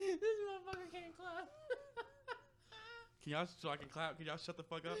Can y'all, so I can clap? Can y'all shut the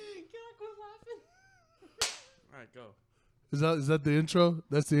fuck up? Can I quit laughing? All right, go. Is that the intro?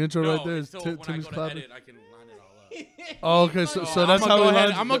 That's the intro right there. So Is when Timmy's I go clapping. to edit, I can line it all up. Oh, okay. So that's how we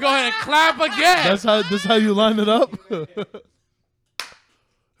line. I'm gonna go ahead and clap again. That's how you line it up.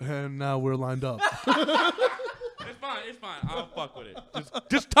 And now we're lined up. It's fine. It's fine. I'll fuck with it.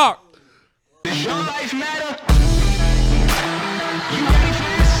 Just talk. Does your life matter? You ready for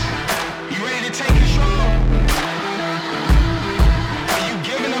this? You ready to take control? Are you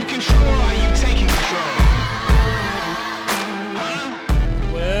giving up control or are you taking control?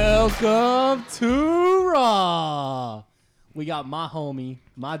 Huh? Welcome to Raw. We got my homie,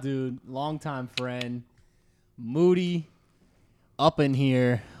 my dude, longtime friend, Moody, up in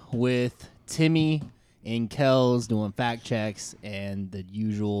here with Timmy and Kels doing fact checks and the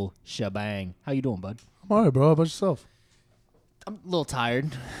usual shebang. How you doing, bud? I'm all right, bro. How about yourself? I'm a little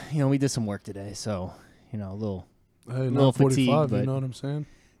tired. You know, we did some work today, so, a little Hey, little 9:45. fatigued, You but know what I'm saying?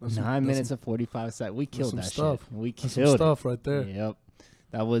 That's 9 minutes and 45 seconds. We killed some that stuff. shit. We That's killed some it. stuff right there. Yep.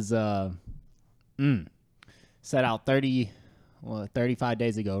 That was set out 35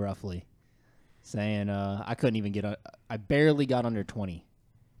 days ago roughly. Saying I couldn't even get I barely got under 20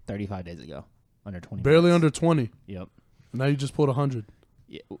 35 days ago. Under 20. Barely minutes. under 20. Yep. Now you just pulled 100.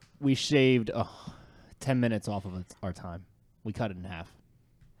 Yeah, we shaved 10 minutes off of our time. We cut it in half.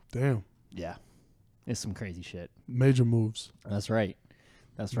 Damn. Yeah. It's some crazy shit. Major moves. That's right.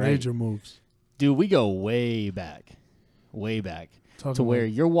 That's right. Major moves. Dude, we go way back. Way back. Talking To where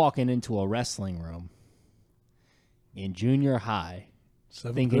about you're walking into a wrestling room in junior high,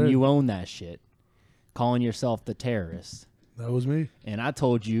 seventh thinking grade. you own that shit, calling yourself the terrorist. That was me. And I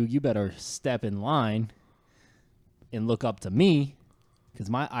told you, you better step in line and look up to me because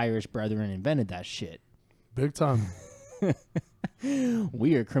my Irish brethren invented that shit. Big time.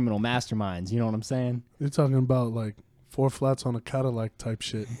 We are criminal masterminds. You know what I'm saying? You're talking about like 4 flats on a Cadillac type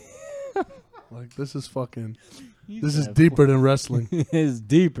shit. Like this is fucking. This is deeper than wrestling. It's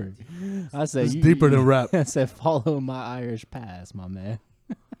deeper. I said, It's deeper than rap. I said, follow my Irish past, my man.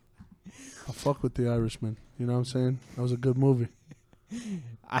 I fuck with The Irishman. You know what I'm saying? That was a good movie.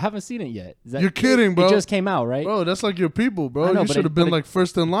 I haven't seen it yet. Is that, You're kidding, bro. It just came out, right? Bro, that's like your people, bro. I know, You but should have been but like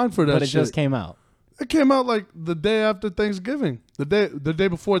first in line for that But it shit. just came out. It came out like the day after Thanksgiving. The day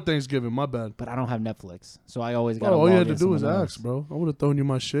before Thanksgiving. My bad. But I don't have Netflix, so I always got. Bro, all you had to do was ask, bro. I would have thrown you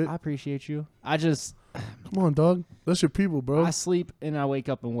my shit. I appreciate you. I just Come on, dog. That's your people, bro. I sleep and I wake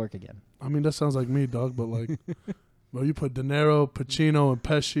up and work again. I mean, that sounds like me, dog. But like, bro, you put De Niro, Pacino, and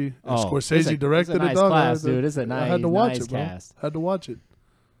Pesci, and Oh, Scorsese directed it's a nice it, dog. class, dude. It's a I had to nice- watch nice it, bro. cast. Had to watch it.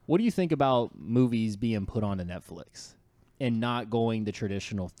 What do you think about movies being put onto Netflix and not going the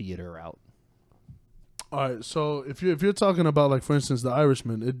traditional theater route? All right, so if you're talking about like, for instance, The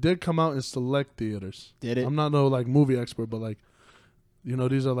Irishman, it did come out in select theaters. Did it? I'm not no like movie expert, but like,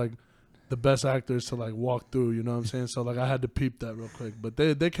 these are like the best actors to like walk through. You know what I'm saying? So like, I had to peep that real quick. But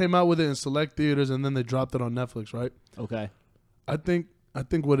they came out with it in select theaters, and then they dropped it on Netflix, right? Okay. I think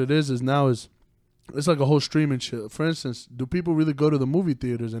what it is now is it's like a whole streaming shit. For instance, do people really go to the movie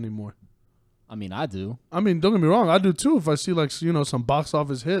theaters anymore? I mean, I do. I mean, don't get me wrong, I do too. If I see like some box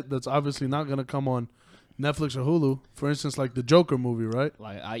office hit that's obviously not gonna come on Netflix or Hulu. For instance, like the Joker movie, right?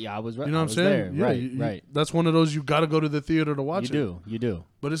 Like, I was right. You know what I'm saying? There. Yeah, Right. That's one of those you got to go to the theater to watch it. You do.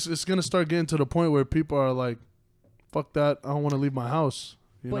 But it's gonna start getting to the point where people are like, "Fuck that! I don't want to leave my house."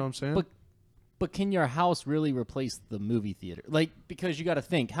 You know what I'm saying? But can your house really replace the movie theater? Like, because you got to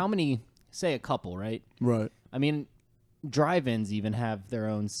think, how many, say a couple, right? Right. I mean, drive-ins even have their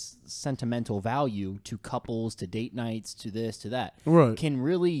own sentimental value to couples, to date nights, to this, to that. Right. Can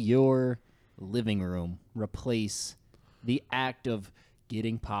really your living room replace the act of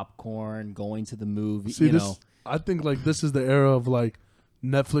getting popcorn, going to the movie? See, I think like this is the era of like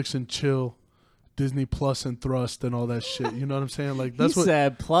Netflix and chill, Disney Plus and thrust and all that shit. You know what I'm saying? Like that's he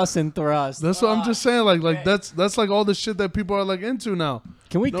said plus and thrust. That's what I'm just saying. Like that's like all the shit that people are like into now.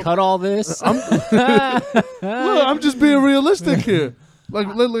 Can we cut all this? Look, I'm just being realistic here. Like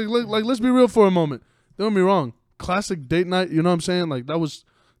let's be real for a moment. Don't get me wrong. Classic date night. You know what I'm saying? Like that was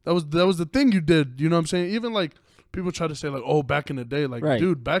the thing you did. You know what I'm saying? Even like people try to say like, oh, back in the day, like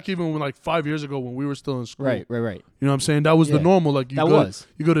dude, back even when like 5 years ago when we were still in school. Right. You know what I'm saying? That was the normal. Like you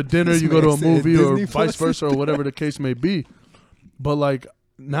go to dinner, you go to a movie, or vice versa, or whatever the case may be. But like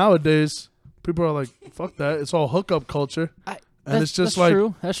nowadays, people are like, fuck that. It's all hookup culture. And it's just like,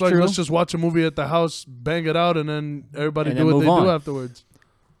 true. That's like true. let's just watch a movie at the house, bang it out, and then everybody And do then what they move do on. afterwards.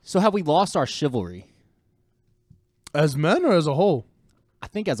 So have we lost our chivalry? As men or as a whole? I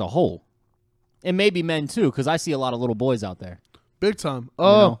think as a whole. And maybe men too, because I see a lot of little boys out there. Big time.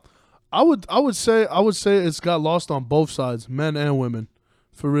 know? I would say it's got lost on both sides, men and women,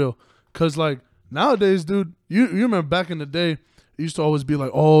 for real. Cause like nowadays, dude, you remember back in the day, it used to always be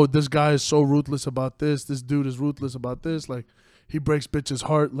like, oh, this guy is so ruthless about this. This dude is ruthless about this. Like he breaks bitches'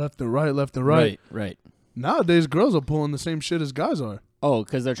 heart left and right. Right. Nowadays, girls are pulling the same shit as guys are. Oh,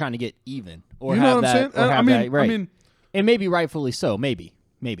 because they're trying to get even, or You know have what I'm that, saying? or And have that, right? I mean, And maybe rightfully so. Maybe.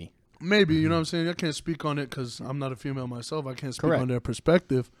 maybe, you know what I'm saying? I can't speak on it because I'm not a female myself. I can't speak Correct. on their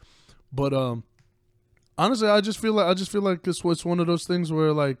perspective. But honestly, I just feel like it's one of those things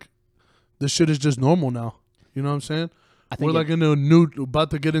where like this shit is just normal now. You know what I'm saying? I think We're like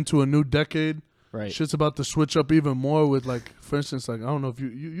about to get into a new decade. right. Shit's about to switch up even more with like, for instance, like I don't know if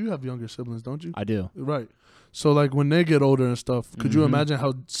you have younger siblings, don't you? I do. Right. So like when they get older and stuff, could you Mhm. imagine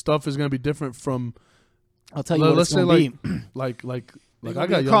how stuff is gonna be different from? I'll tell you what let's it's say gonna be. like They're I gonna got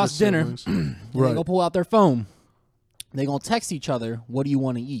be younger across dinner. siblings. They're Right. gonna pull out their phone. They're gonna text each other, "What do you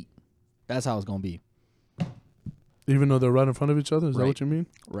want to eat?" That's how it's gonna be. Even though they're right in front of each other, is that Right. what you mean?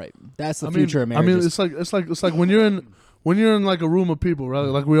 Right. That's the I future mean, of marriages. it's like when you're in like a room of people, right?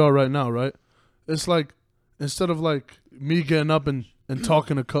 Like we are right now, right? It's like instead of like me getting up and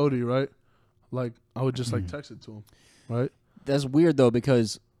talking to Cody, right? Like I would just like text it to him, right? That's weird though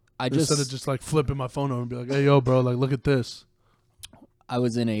because Instead of just like flipping my phone over and be like, "Hey, yo, bro, like look at this." I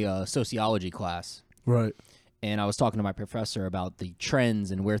was in a sociology class Right. and I was talking to my professor about the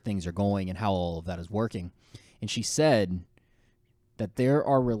trends and where things are going and how all of that is working. And she said that there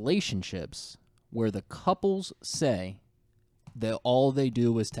are relationships where the couples say that all they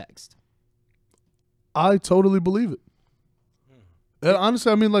do is text. I totally believe it. And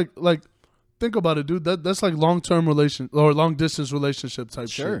honestly, I mean, like, think about it, dude. That's like long distance relationship type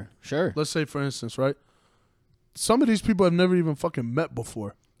shit. Sure. Let's say, for instance, right? Some of these people have never even fucking met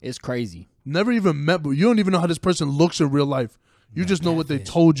before. It's crazy. Never even met, but you don't even know how this person looks in real life. You just know what they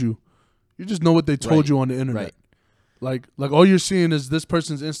told you. You just know what they told Right. you on the internet. Right. Like all you're seeing is this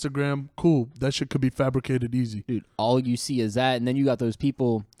person's Instagram. Cool. That shit could be fabricated easy. Dude, all you see is that, and then you got those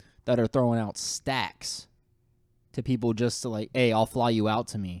people that are throwing out stacks to people just to like, hey, I'll fly you out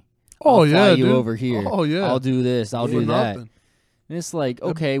to me. Oh I'll fly yeah, you dude. over here. Oh yeah. I'll do this. I'll For do that. nothing. And it's like,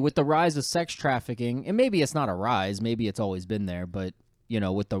 okay, with the rise of sex trafficking, and maybe it's not a rise, maybe it's always been there, but you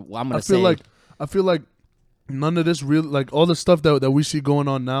know, with the I'm gonna say I feel like none of this really, like all the stuff that we see going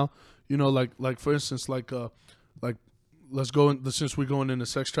on now, you know, like for instance, like let's go in, since we're going into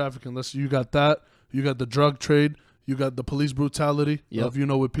sex trafficking, you got the drug trade, you got the police brutality Yep. of, you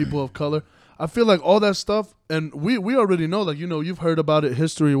know, with people of color. I feel like all that stuff, and we already know, like, you know, you've heard about it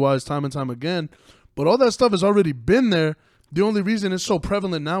history wise time and time again, but all that stuff has already been there. The only reason it's so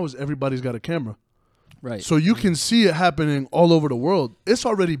prevalent now is everybody's got a camera. right. So you can see it happening all over the world. It's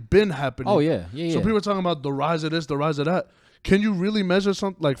already been happening. Oh yeah. So people are talking about the rise of this, the rise of that. Can you really measure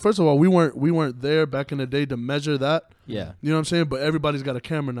something? Like, first of all, we weren't there back in the day to measure that. Yeah. You know what I'm saying? But everybody's got a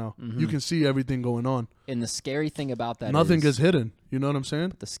camera now. You can see everything going on. And the scary thing about that Nothing is gets hidden. You know what I'm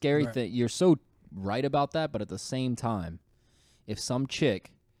saying? the scary thing, you're so right about that, but at the same time, if some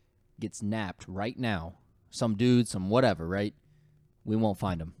chick gets napped right now, some dude, some whatever, right? We won't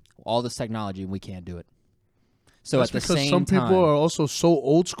find them. All this technology, we can't do it. So That's at the because same some time, people are also so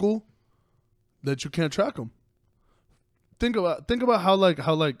old school that you can't track them. Think about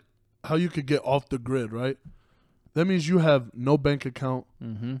how you could get off the grid, right? That means you have no bank account,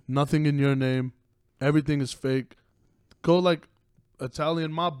 nothing in your name, everything is fake. Go like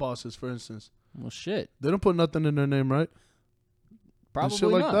Italian mob bosses, for instance. well, shit, They don't put nothing in their name, right? probably And shit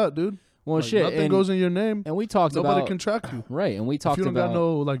like not. that, dude. Well, Like, shit, nothing and, goes in your name. and we talked Nobody about can track you. right, and we If talked you don't about got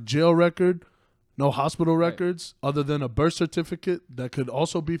no like jail record, no hospital Right. records, other than a birth certificate that could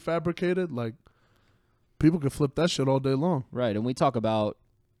also be fabricated, like people could flip that shit all day long. right, and we talk about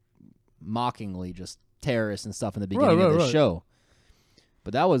mockingly just terrorists and stuff in the beginning of the right. show,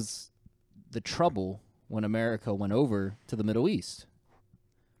 but that was the trouble when America went over to the Middle East.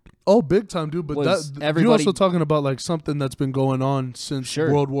 Oh, big time, dude. But Was you're everybody- also talking about like something that's been going on since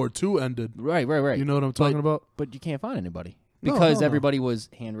Sure. World War II ended. Right. You know what I'm talking about? But you can't find anybody No, because no. everybody was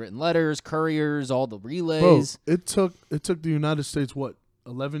handwritten letters, couriers, all the Bro, relays. it took the United States, what,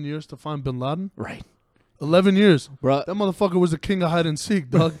 11 years to find bin Laden? Right, 11 years. bro. That motherfucker was the king of hide and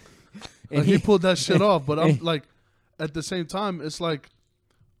seek, dog. Like, he pulled that shit off. But I'm like, at the same time, it's like,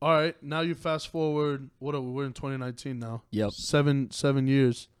 all right, now you fast forward, what are we? We're in 2019 now. Yep. 7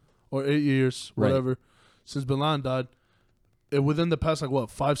 years or 8 years, Right. whatever, since Bin Laden died. Within the past, like, what,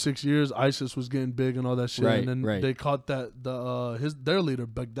 5-6 years, ISIS was getting big and all that shit. Right, and then right. they caught their leader,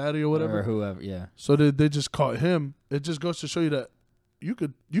 Baghdadi or whatever. or whoever. Yeah. So they just caught him. It just goes to show you that you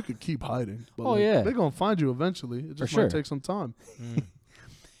could keep hiding. But Oh, yeah. they're gonna find you eventually. It just For sure. might take some time.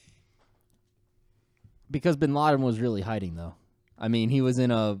 because Bin Laden was really hiding, though. I mean, he was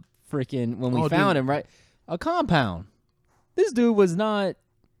in a freaking, when we Oh, found dude. him, right? A compound. This dude was not,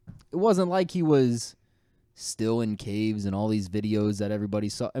 it wasn't like he was still in caves and all these videos that everybody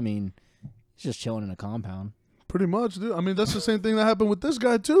saw. I mean, he's just chilling in a compound. Pretty much, dude. I mean, that's the same thing that happened with this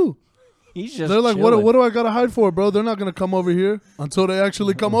guy too. He's just They're like, chilling. what do I gotta hide for, bro? They're not gonna come over here until they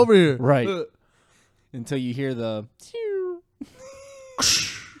actually come over here. Right. Until you hear the.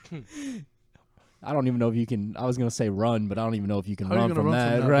 I don't even know if you can. I was gonna say run, but I don't even know if you can How you run gonna from run from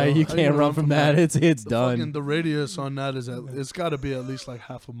that, that, right? bro? You How you can't gonna run from that. It's done. Fucking the radius on that is it's got to be at least like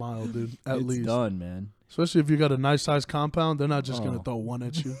half a mile, dude. At It's least. done, man. Especially if you got a nice sized compound, they're not just gonna Oh. throw one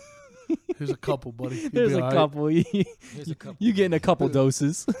at you. Here's a couple, buddy. You'll There's be a all right. couple. You getting a couple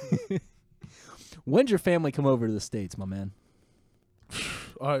doses. When'd your family come over to the States, my man?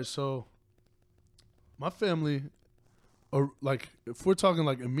 All right, so my family, or like if we're talking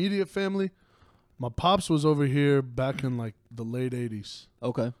like immediate family, my pops was over here back in like the late '80s.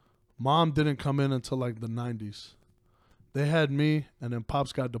 Okay. Mom didn't come in until like the '90s. They had me, and then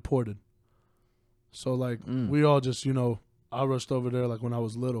pops got deported. So like we all just, I rushed over there like when I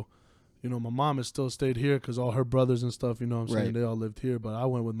was little. My mom has still stayed here because all her brothers and stuff, what I'm saying, Right. they all lived here. But I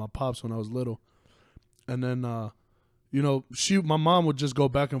went with my pops when I was little. And then, my mom would just go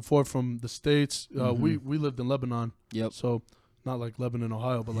back and forth from the States. We lived in Lebanon. Yep. So not like Lebanon,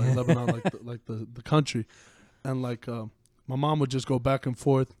 Ohio, but like Lebanon, like the country. And like my mom would just go back and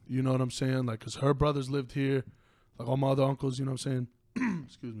forth, you know what I'm saying? Like, because her brothers lived here. Like all my other uncles, you know what I'm saying?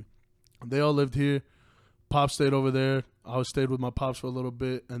 Excuse me. They all lived here. Pops stayed over there. I stayed with my pops for a little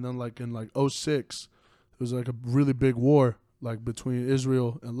bit. And then like in like 06, there was like a really big war like between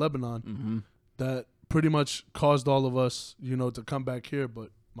Israel and Lebanon that pretty much caused all of us, to come back here. But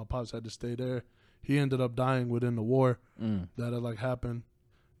my pops had to stay there. He ended up dying within the war that had like happened,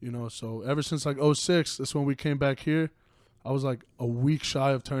 So ever since like 06, that's when we came back here. I was like a week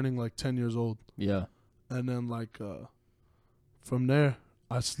shy of turning like 10 years old. Yeah. And then like from there,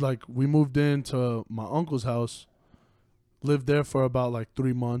 we moved into my uncle's house, lived there for about like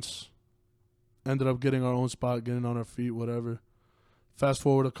 3 months, ended up getting our own spot, getting on our feet, whatever. Fast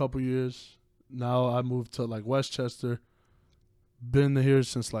forward a couple years, now I moved to like Westchester, been here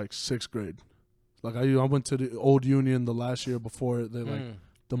since like 6th grade. Like I went to the old Union the last year before they like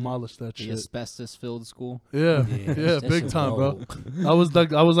demolished that The shit. asbestos-filled school. Yeah, Yeah, yeah, that big shit time, bro. rolled. I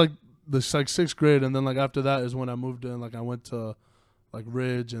was like this like 6th grade, and then like after that is when I moved in. Like I went to like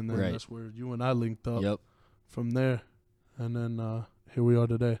Ridge, and then Right. that's where you and I linked up. Yep. From there, and then here we are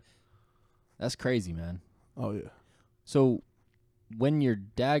today. That's crazy, man. Oh yeah, So, when your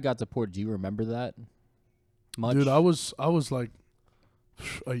dad got deported, do you remember that much? dude, I was like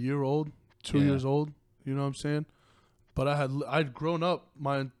a year old, 2 Yeah. years old. You know what I'm saying? But I'd grown up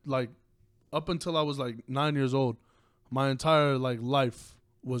up until I was like 9 years old. My entire like life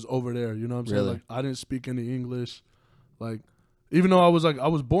was over there. You know what I'm saying? Really? Like I didn't speak any English. Like even though I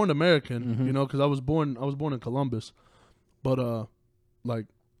was born American, because I was born in Columbus, but like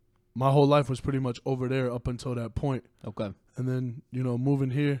my whole life was pretty much over there up until that point. Okay. And then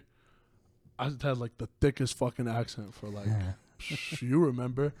moving here, I just had like the thickest fucking accent for like you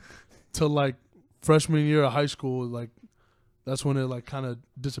remember till like freshman year of high school. Like that's when it like kind of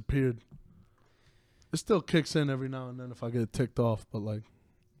disappeared. It still kicks in every now and then if I get ticked off, but like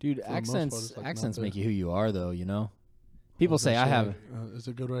Dude, the most part, accents it's, like, not accents there. make you who you are, though. People say I have. Is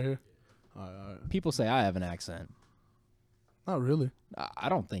it good right here? All right. People say I have an accent. Not really. I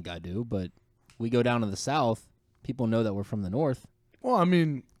don't think I do, but we go down to the South. People know that we're from the North. Well, I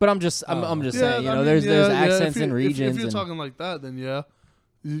mean, But I'm just saying, I mean, there's yeah. accents If and regions. If you're and- talking like that, then yeah,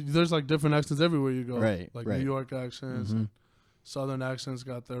 there's like different accents everywhere you go. Right, Like right. New York accents, Mhm. and Southern accents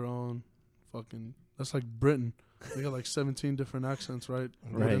got their own. Fucking, that's like Britain. They got like 17 different accents, right?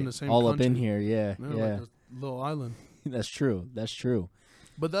 Within the same all country. up in here. Yeah, Yeah, yeah. like a little island. That's true. That's true.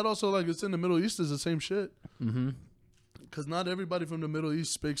 But that also like it's in the Middle East is the same shit. Mm-hmm. Because not everybody from the Middle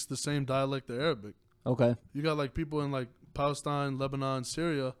East speaks the same dialect of Arabic. Okay. You got like people in like Palestine, Lebanon,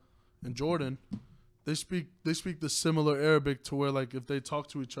 Syria, and Jordan. They speak the similar Arabic to where like if they talk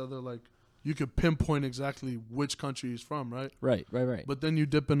to each other, like you could pinpoint exactly which country he's from, right? Right. But then you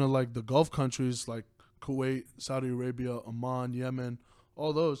dip into like the Gulf countries like Kuwait, Saudi Arabia, Oman, Yemen,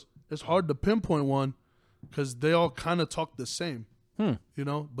 all those. It's hard to pinpoint one because they all kind of talk the same,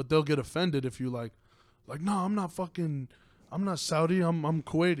 But they'll get offended if you like, no, I'm not Saudi, I'm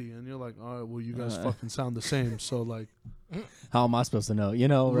Kuwaiti, and you're like, all right, well, you guys fucking sound the same, so like, How am I supposed to know? Right,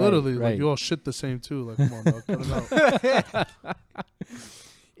 literally, right. like you all shit the same too. Like, come on, dog, cut it out.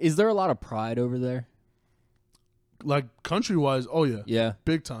 Is there a lot of pride over there? Like country wise, oh yeah, Yeah.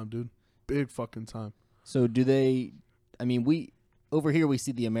 big time, dude, big fucking time. So do they? I mean, we over here we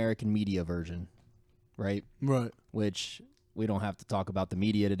see the American media version, right? Right. Which we don't have to talk about the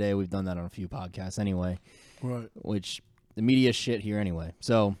media today. We've done that on a few podcasts anyway. Right. Which the media shit here anyway.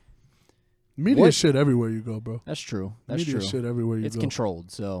 So Media What- shit everywhere you go, bro. that's true. That's Media true. shit everywhere you It's go. controlled,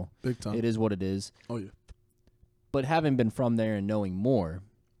 so Big time. it is what it is. Oh yeah. But having been from there and knowing more,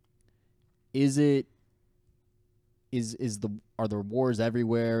 is it are there wars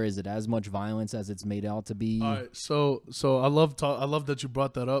everywhere? Is it as much violence as it's made out to be? All right, so I love that you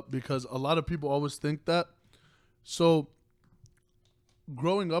brought that up because a lot of people always think that. So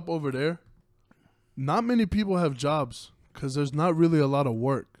growing up over there, not many people have jobs because there's not really a lot of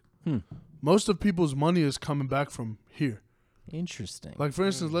work. Most of people's money is coming back from here. Interesting. Like for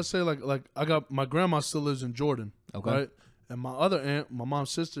instance, let's say like I got my grandma still lives in Jordan, Okay. right? And my other aunt, my mom's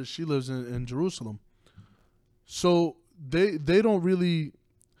sister, she lives in Jerusalem. So they don't really,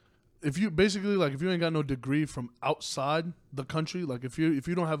 if you basically like if you ain't got no degree from outside the country, like if you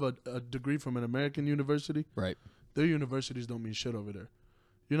don't have a degree from an American university, right. their universities don't mean shit over there.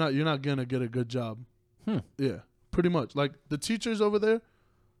 You're not gonna get a good job. Yeah, pretty much. Like the teachers over there,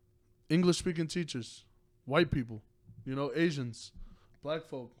 English speaking teachers, white people, Asians, black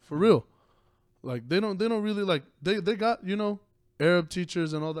folk, for real. Like they don't really like they got, Arab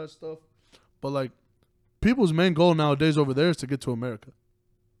teachers and all that stuff. But like people's main goal nowadays over there is to get to America.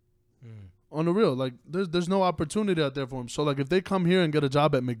 On the real, like there's no opportunity out there for them. So like if they come here and get a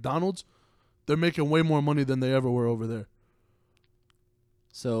job at McDonald's, they're making way more money than they ever were over there.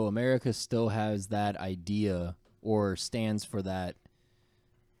 So America still has that idea or stands for that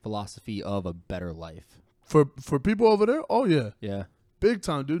philosophy of a better life. For people over there, oh yeah. Yeah. Big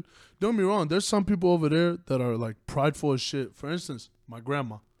time, dude. Don't get me wrong. There's some people over there that are like prideful as shit. For instance, my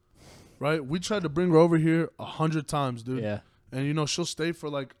grandma, right? We tried to bring her over here 100 times, dude. Yeah. And she'll stay for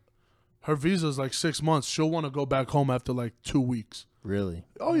like, her visa's like 6 months. She'll want to go back home after like 2 weeks. Really?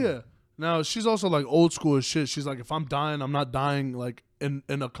 Oh yeah. Now she's also like old school as shit. She's like, if I'm dying, I'm not dying like in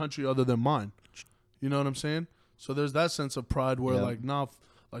a country other than mine. You know what I'm saying? So there's that sense of pride where Yep. like, nah,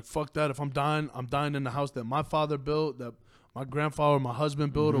 like fuck that. If I'm dying in the house that my father built, that my grandfather or my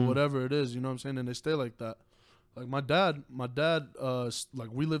husband built, or whatever it is. You know what I'm saying? And they stay like that. Like my dad, like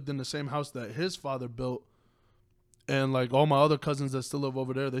we lived in the same house that his father built, and like all my other cousins that still live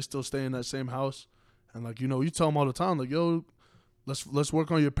over there, they still stay in that same house. And like you tell them all the time, like, yo, let's work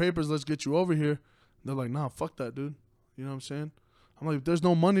on your papers, let's get you over here. They're like, nah, fuck that, dude. You know what I'm saying? I'm like, if there's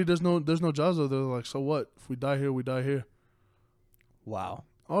no money, there's no jobs over there. They're like, so what? If we die here, we die here. Wow.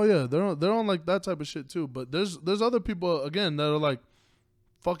 Oh yeah, they're on like that type of shit too. But there's other people again that are like,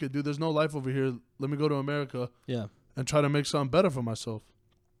 fuck it, dude. There's no life over here. Let me go to America Yeah. and try to make something better for myself.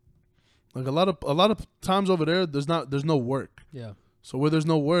 Like a lot of times over there, there's no work. Yeah. So where there's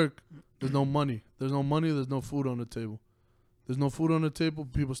no work, there's no money. There's no money. There's no food on the table. There's no food on the table.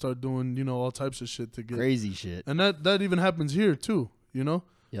 People start doing all types of shit to get Crazy shit. and that even happens here too.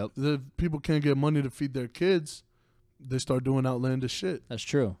 Yep. The people can't get money to feed their kids. They start doing outlandish shit. That's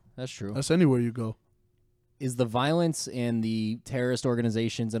true. That's true. That's anywhere you go. Is the violence and the terrorist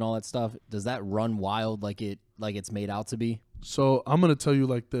organizations and all that stuff, does that run wild like it's made out to be? So I'm gonna tell you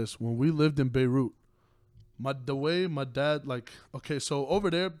like this: when we lived in Beirut, the way my dad so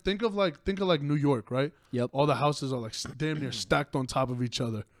over there, think of like New York, right? Yep. All the houses are like damn near stacked on top of each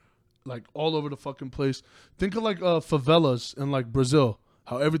other, like all over the fucking place. Think of like favelas in like Brazil,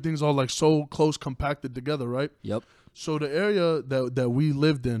 how everything's all like so close, compacted together, right? Yep. So the area that we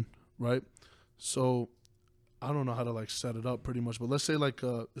lived in, right? So I don't know how to like set it up pretty much, but let's say like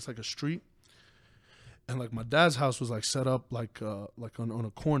it's like a street, and like my dad's house was like set up like on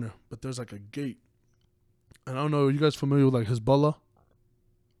a corner, but there's like a gate. And I don't know, are you guys familiar with like Hezbollah?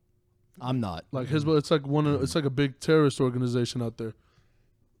 I'm not. Like Hezbollah, it's like a big terrorist organization out there.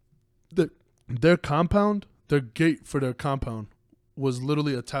 Their compound, their gate for their compound was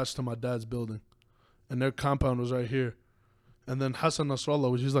literally attached to my dad's building. And their compound was right here. And then Hassan Nasrallah,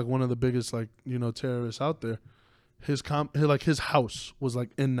 which is like one of the biggest like, terrorists out there, his house was like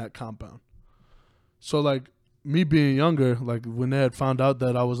in that compound. So like me being younger, like when they had found out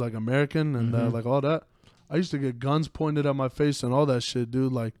that I was like American and like all that, I used to get guns pointed at my face and all that shit,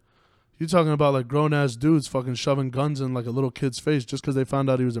 dude. Like you talking about like grown ass dudes fucking shoving guns in like a little kid's face just because they found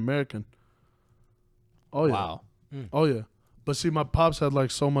out he was American. Oh yeah. Wow. Oh yeah. But see, my pops had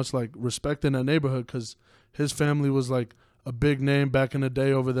like so much like respect in that neighborhood because his family was like a big name back in the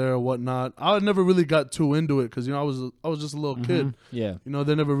day over there or whatnot. I never really got too into it because I was just a little kid. Yeah.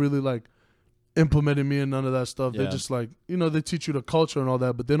 They never really like implemented me in none of that stuff. Yeah. They just like they teach you the culture and all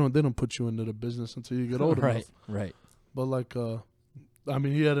that, but they don't put you into the business until you get old Right. enough. Right. But like I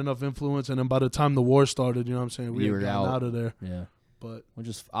mean, he had enough influence, and then by the time the war started, you know what I'm saying, we You were were gotten out. out of there. Yeah. But Which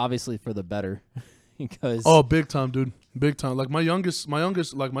is obviously for the better. Because oh, big time, dude, big time. Like my younger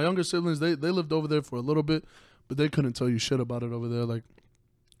siblings, they lived over there for a little bit, but they couldn't tell you shit about it over there. Like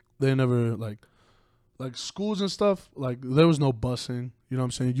they never like schools and stuff. Like there was no busing. You know what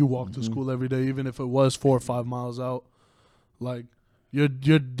I'm saying? You walk to school every day, even if it was 4 or 5 miles out. Like you're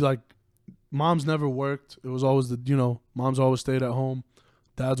like, moms never worked. It was always moms always stayed at home.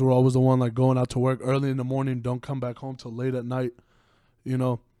 Dads were always the one like going out to work early in the morning. Don't come back home till late at night. You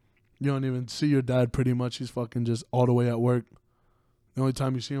know, you don't even see your dad pretty much. He's fucking just all the way at work. The only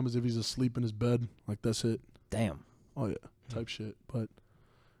time you see him is if he's asleep in his bed. Like that's it. damn. Oh yeah, type shit. But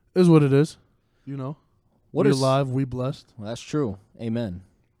it is what it is. You know, What we is alive, we blessed. Well, that's true. Amen.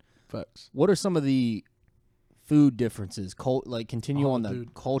 Facts. What are some of the food differences? Continue Oh, on the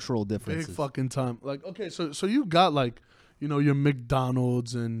dude. cultural Big differences. fucking time. Like okay, so you got like, your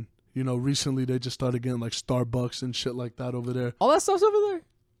McDonald's and recently they just started getting like Starbucks and shit like that over there. All that stuff's over there.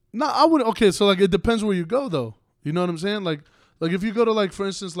 No, I would. Okay, so like it depends where you go though. You know what I'm saying? Like if you go to like for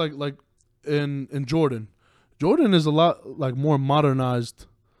instance like in Jordan is a lot like more modernized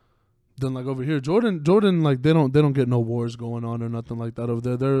than like over here. Jordan like they don't get no wars going on or nothing like that over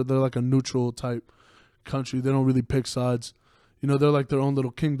there. They're like a neutral type country. They don't really pick sides. They're like their own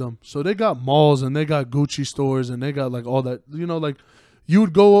little kingdom. So they got malls and they got Gucci stores and they got like all that. Like you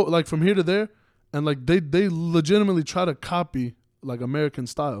would go like from here to there and like they legitimately try to copy like American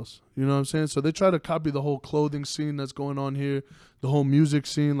styles. You know what I'm saying? So they try to copy the whole clothing scene that's going on here, the whole music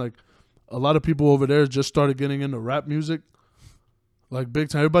scene. Like a lot of people over there just started getting into rap music. Like big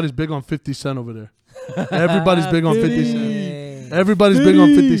time. Everybody's big on 50 Cent over there. Everybody's big on 50 Cent. Everybody's big on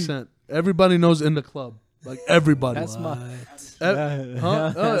 50 Cent. Everybody knows In the Club. Like everybody. That's my. Huh?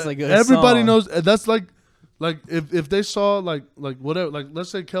 That's a good Everybody song. knows. That's like if they saw like whatever, like let's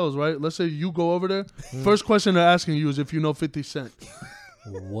say Kels, right? Let's say you go over there. First question they're asking you is if you know 50 Cent.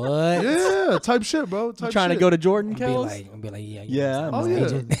 What? Yeah, type shit, bro. Type You trying shit. to go to Jordan, I'll be Kels? like, yeah. Yeah, I'm Oh,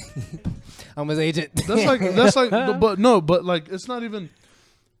 his yeah. agent. I'm his agent. That's like but like it's not even.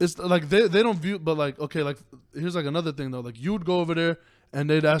 It's like they don't view, but like okay, like here's like another thing though. Like you would go over there and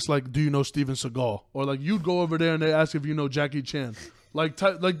they'd ask like, do you know Steven Seagal? Or like you'd go over there and they ask if you know Jackie Chan. Like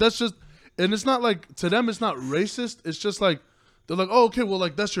that's just, and it's not like to them it's not racist. It's just like they're like, oh okay, well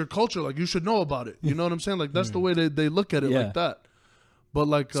like that's your culture. Like you should know about it. You know what I'm saying? Like that's the way they look at it Yeah. like that. But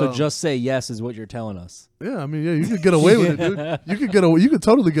like So just say yes is what you're telling us. yeah, I mean yeah, you could get away with it, dude. You could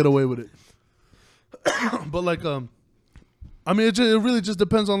totally get away with it. But like I mean, it really just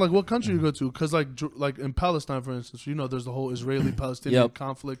depends on like what country you go to, because like in Palestine, for instance, there's the whole Israeli-Palestinian Yep.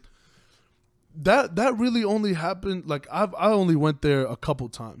 conflict. That really only happened like I only went there a couple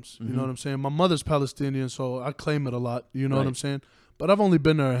times. You know what I'm saying? My mother's Palestinian, so I claim it a lot. You know what Right. I'm saying? But I've only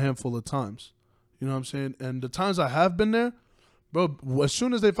been there a handful of times. You know what I'm saying? And the times I have been there, bro, as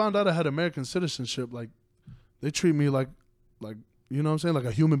soon as they found out I had American citizenship, like they treat me like you know what I'm saying, like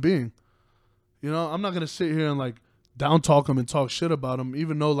a human being. I'm not gonna sit here and like down talk them and talk shit about them,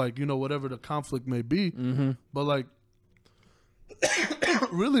 even though like whatever the conflict may be. Mm-hmm. But like,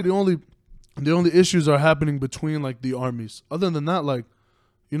 really, the only issues are happening between like the armies. Other than that, like,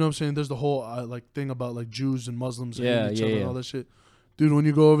 you know what I'm saying? There's the whole like thing about like Jews and Muslims hating each other and all that shit. Dude, when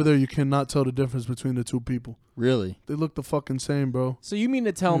you go over there, you cannot tell the difference between the two people. Really? They look the fucking same, bro. So you mean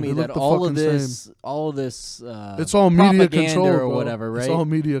to tell Dude, me they that look the all of fucking this, It's all media propaganda controlled, or bro. whatever, right? It's all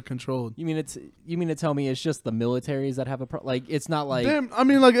media controlled. You mean to tell me it's just the militaries that have a like it's not like Damn, I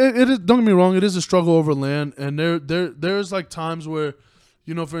mean, like it is. Don't get me wrong, it is a struggle over land, and there's like times where,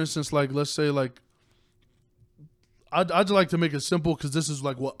 for instance, like let's say like, I'd like to make it simple because this is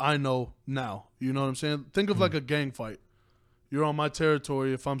like what I know now. You know what I'm saying? Think of like a gang fight. You're on my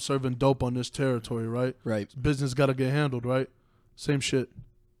territory. If I'm serving dope on this territory, right? right. Business got to get handled, right? Same shit.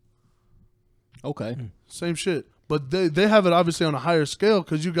 Okay. Same shit. But they have it obviously on a higher scale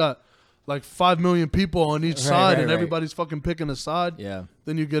because you got like 5 million people on each Right, side and right. everybody's fucking picking a side. Yeah.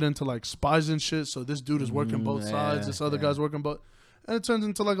 Then you get into like spies and shit. So this dude is working both sides. This other guy's working both. And it turns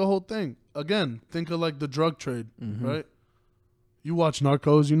into like a whole thing. Again, think of like the drug trade, right? You watch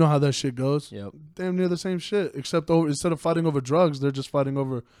Narcos. You know how that shit goes. Yep. Damn near the same shit. Except instead of fighting over drugs, they're just fighting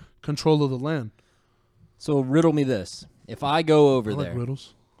over control of the land. So riddle me this. If I go over I like there,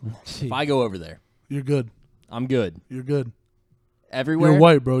 riddles. if I go over there, You're good. I'm good. You're good. Everywhere. You're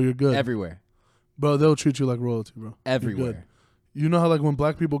white, bro. You're good. Everywhere. Bro, they'll treat you like royalty, bro. You're good. Everywhere. You know how like when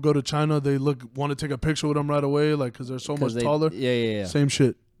black people go to China, they want to take a picture with them right away, like because they're so much taller. Yeah. Same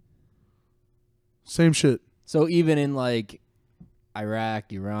shit. Same shit. So even in like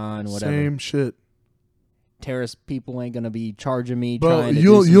Iraq, Iran, whatever. Same shit. terrorist people ain't gonna be charging me. Bro, trying to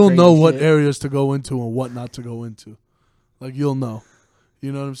you'll do some you'll crazy know what shit. areas to go into and what not to go into. Like you'll know.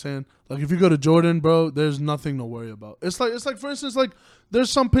 You know what I'm saying? Like if you go to Jordan, bro, there's nothing to worry about. It's like for instance, like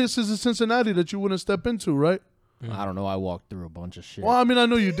there's some places in Cincinnati that you wouldn't step into, right? I don't know. I walked through a bunch of shit. Well, I mean, I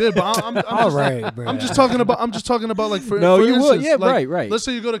know you did, but I'm All just, right, bro. I'm just talking about like for No, for you instance, would. Yeah, like, right. Let's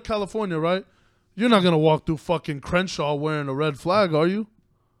say you go to California, right? You're not gonna walk through fucking Crenshaw wearing a red flag, are you?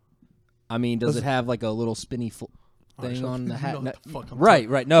 I mean, does it have like a little spinny thing so on the you hat? know what No- the fuck I'm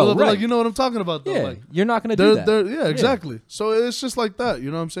right. No, But, right. like you know what I'm talking about, though. yeah, Like you're not gonna do that. yeah, exactly. So it's just like that. You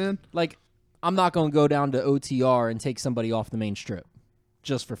know what I'm saying? Like, I'm not gonna go down to OTR and take somebody off the main strip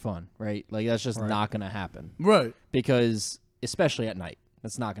just for fun, right? Like that's just not gonna happen Right. because, especially at night,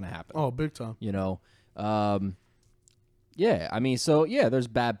 that's not gonna happen. Oh, big time. You know, yeah. I mean, so yeah, there's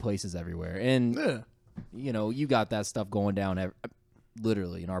bad places everywhere, and Yeah. you know, you got that stuff going down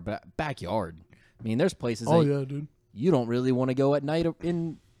literally in our backyard. I mean, there's places Oh that yeah, dude. you don't really want to go at night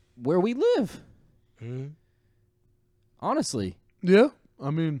in where we live. Honestly, Yeah.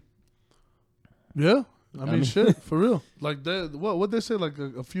 I mean, yeah. I mean, shit, for real. Like, what they say, like,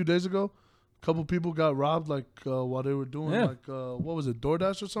 a few days ago, a couple people got robbed, like, while they were doing, Yeah. like, what was it,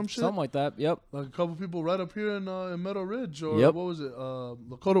 DoorDash or some shit? something like that. Yep. Like, a couple people right up here in Meadow Ridge, or Yep. what was it,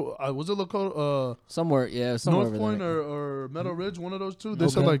 Lakota, was it Lakota, Somewhere, yeah, somewhere North over Point there. or Meadow Ridge, one of those two? They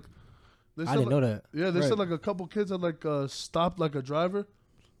said, Okay. like, I didn't know that. Yeah, they Right. said, like, a couple kids had, like, stopped, like, a driver,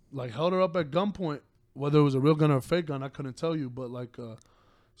 like, held her up at gunpoint. Whether it was a real gun or a fake gun, I couldn't tell you, but, like,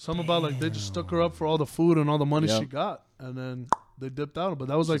 something about, like, they just stuck her up for all the food and all the money Yep. she got, and then they dipped out. But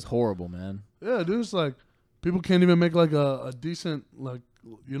that was, It's like, horrible, man. yeah, dude, it's like, people can't even make, like, a decent, like,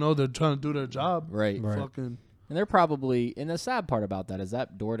 you know, they're trying to do their job. Right. Right. Fucking, And they're probably, and the sad part about that is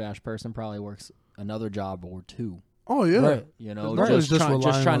that DoorDash person probably works another job or two. oh, yeah. Right. You know, They're just, just trying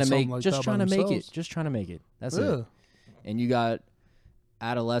relying to on make, something like just that trying by to make it, themselves. just trying to make it. That's Yeah. it. And you got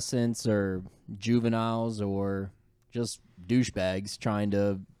adolescents or juveniles or just douchebags trying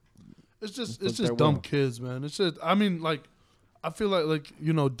to. It's just Flip their dumb will. kids, man. It's just, I mean, like, I feel like,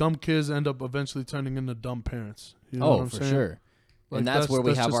 you know, dumb kids end up eventually turning into dumb parents. You know what Oh, I'm for saying? sure. Like, And that's where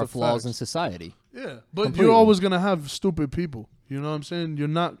we have just our a flaws fact. in society. Yeah, but Completely. you're always gonna have stupid people. You know what I'm saying? You're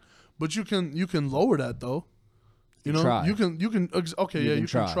not, but you can lower that though. You know, try. you can okay, You you can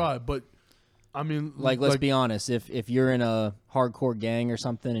can try, but I mean, Like, let's be honest. If you're in a hardcore gang or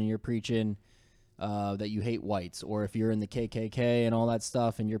something and you're preaching that you hate whites, or if you're in the KKK and all that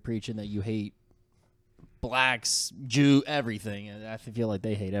stuff and you're preaching that you hate blacks, Jew, everything, and I feel like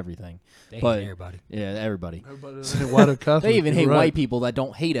they hate everything. They But- hate everybody. Yeah, everybody. everybody that white or Catholic, They even hate you're right. white people that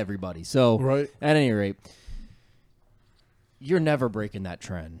don't hate everybody. So, Right? at any rate, you're never breaking that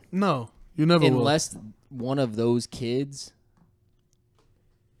trend No, you never will. unless one of those kids,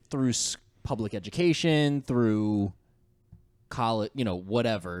 through public education, through college, you know,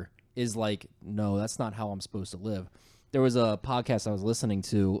 whatever, is like, no, that's not how I'm supposed to live. There was a podcast I was listening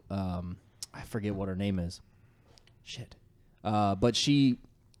to. I forget what her name is. Shit. But she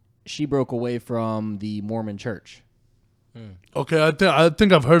broke away from the Mormon Church. Okay, I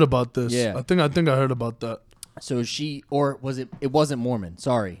think I've heard about this. Yeah. I think I heard about that. So or was it? It wasn't Mormon.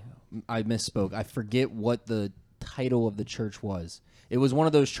 Sorry, I misspoke. I forget what the title of the church was. It was one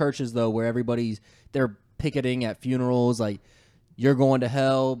of those churches though where they're picketing at funerals, like you're going to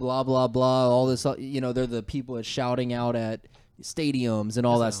hell, blah blah blah. All this, you know, they're the people that's shouting out at stadiums and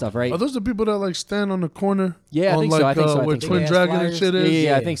all that stuff, right? Are those the people that like stand on the corner? Yeah, I on, think like, so. I think so. I where think so. Twin Big-ass Dragon and flyers? shit Yeah,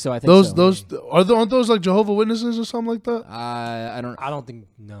 is. I think so. I think Those so. aren't those like Jehovah Witnesses or something like that? I don't. I don't think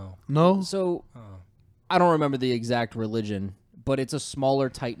no. No. So I don't remember the exact religion, but it's a smaller,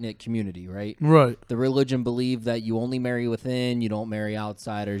 tight knit community, right? Right. The religion believed that you only marry within, you don't marry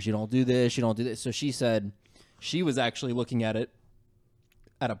outsiders, you don't do this, you don't do this. So she said she was actually looking at it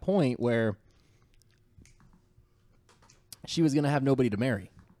at a point where she was going to have nobody to marry.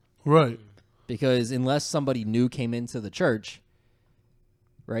 Right. Because unless somebody new came into the church,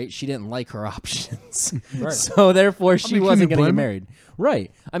 right, she didn't like her options. Right. So therefore she mean, can wasn't you going to get blame her? married.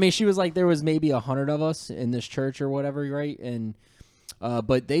 Right. I mean, she was like, there was maybe 100 of us in this church or whatever, right? And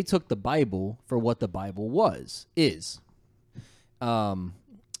but they took the Bible for what the Bible is.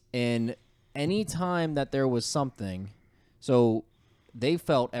 And any time that there was something, so they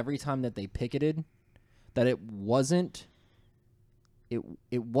felt every time that they picketed that it wasn't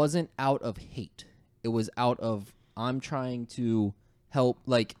out of hate. It was out of, I'm trying to help,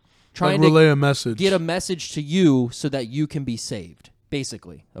 like trying Like relay to a message. get a message to you so that you can be saved,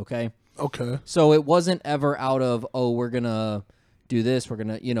 basically. Okay. Okay. So it wasn't ever out of, oh, we're going to do this. We're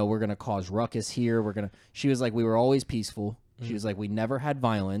going to, we're going to cause ruckus here. She was like, we were always peaceful. She was like, we never had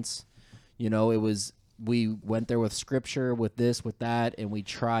violence. It was we went there with scripture, with this, with that, and we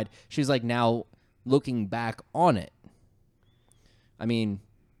tried. She's like, now looking back on it, I mean,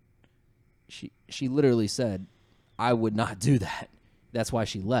 she literally said, I would not do that. That's why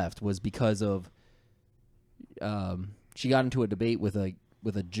she left, was because of she got into a debate with a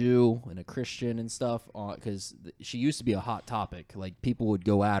Jew and a Christian and stuff, because she used to be a hot topic. Like, people would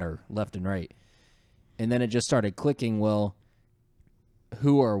go at her left and right. And then it just started clicking, well,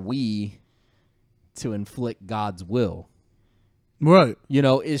 who are we to inflict God's will? Right. You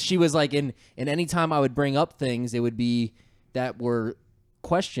know, she was like, and any time I would bring up things, it would be that were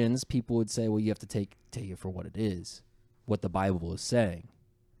questions, people would say, well, you have to take it for what it is, what the Bible is saying,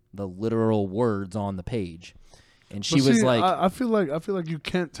 the literal words on the page. And she was like, I feel like you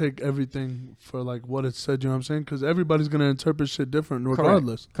can't take everything for like what it said. You know what I'm saying? Because everybody's gonna interpret shit different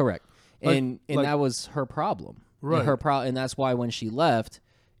regardless. Correct. Like- and like- that was her problem. Right. And that's why when she left,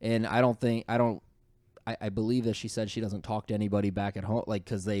 and I believe that she said she doesn't talk to anybody back at home, like,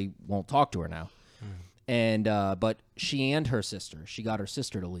 because they won't talk to her now. And but she and her sister, she got her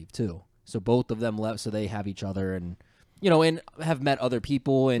sister to leave too. So both of them left, so they have each other, and and have met other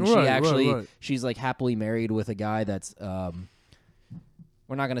people. And she actually, she's like happily married with a guy that's we're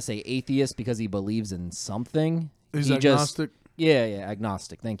not gonna say atheist because he believes in something. He's agnostic. Yeah,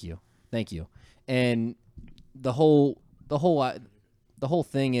 agnostic. Thank you. And the whole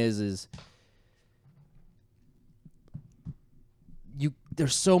thing is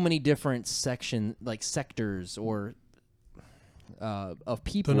there's so many different sectors or of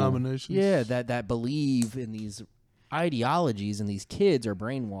people, denominations. Yeah, that believe in these ideologies, and these kids are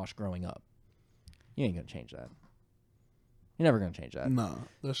brainwashed growing up. You ain't gonna change that. You're never gonna change that. Nah,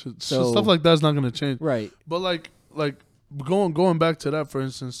 that shit. So- Stuff like that's not gonna change. Right. But like going back to that, for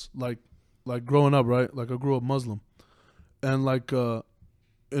instance, like growing up, right? Like I grew up Muslim, and like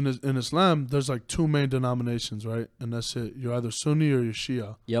in Islam, there's like two main denominations, right? And that's it. You're either Sunni or you're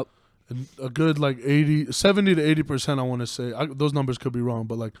Shia. Yep. And a good like 70 to 80%, I want to say, those numbers could be wrong,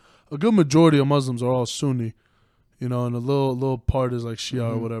 but like a good majority of Muslims are all Sunni, and a little part is like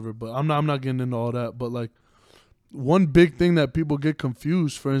Shia or whatever. But I'm not getting into all that. But like one big thing that people get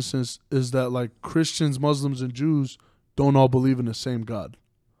confused, for instance, is that like Christians, Muslims, and Jews don't all believe in the same God.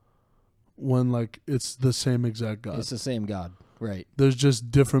 When like it's the same exact God. It's the same God. Right. There's just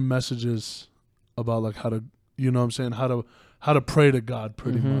different messages about like how to, how to pray to God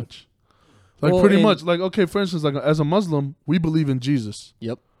pretty much. Like much. Like, okay, for instance, like as a Muslim, we believe in Jesus.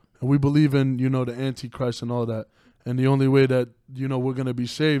 Yep. And we believe in, the Antichrist and all that. And the only way that, we're going to be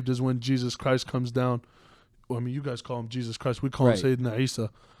saved is when Jesus Christ comes down. Well, I mean, you guys call him Jesus Christ. We call him Sayyidina Isa.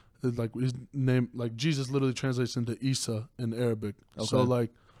 It's like his name, like Jesus literally translates into Isa in Arabic. Okay. So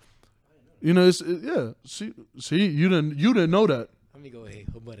like, See, you didn't know that. Let me go ahead.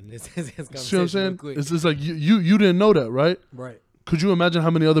 Button this. See what I'm saying? It's just like you didn't know that, right? Right. Could you imagine how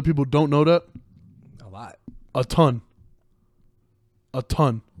many other people don't know that? A lot. A ton.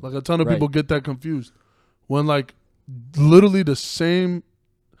 Like a ton of people get that confused. When like literally the same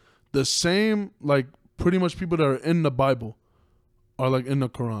like pretty much people that are in the Bible are like in the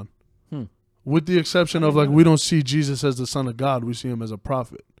Quran. With the exception of like we don't see Jesus as the Son of God, we see him as a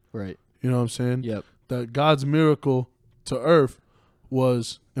prophet. Right. You know what I'm saying? Yep. That God's miracle to earth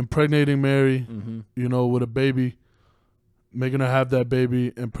was impregnating Mary, with a baby, making her have that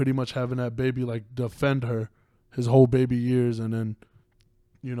baby, and pretty much having that baby like defend her his whole baby years, and then,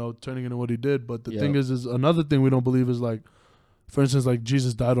 turning into what he did. But the thing is another thing we don't believe is like, for instance, like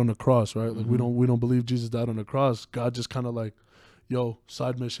Jesus died on the cross, right? Like we don't believe Jesus died on the cross. God just kind of like, yo,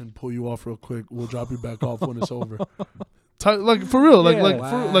 side mission, pull you off real quick. We'll drop you back off when it's over. Like for real, like like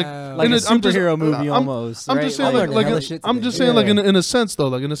a superhero movie almost. I'm right? just saying like in a sense though,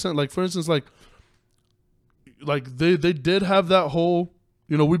 like in a sense, like for instance, like they did have that whole,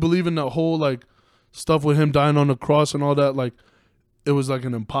 we believe in that whole like stuff with him dying on the cross and all that. Like it was like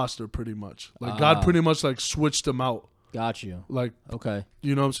an imposter pretty much. Like God pretty much like switched him out. Got you. Like okay,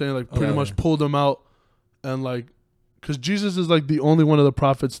 you know what I'm saying? Like pretty much pulled him out, and like because Jesus is like the only one of the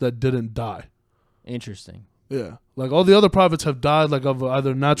prophets that didn't die. Interesting. Yeah, like all the other prophets have died, like of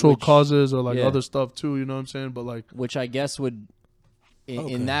either natural causes or like other stuff too. You know what I'm saying? But like, which I guess would,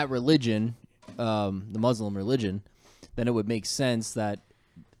 in that religion, the Muslim religion, then it would make sense that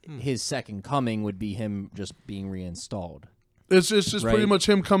his second coming would be him just being reinstalled. It's just pretty much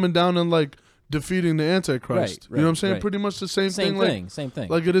him coming down and like defeating the Antichrist. You know what I'm saying? Pretty much the same thing. Same thing.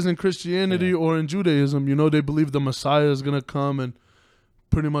 Like it is in Christianity or in Judaism. They believe the Messiah is gonna come and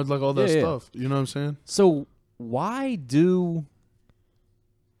pretty much like all that stuff. You know what I'm saying? So why do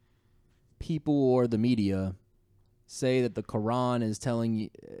people or the media say that the Quran is telling you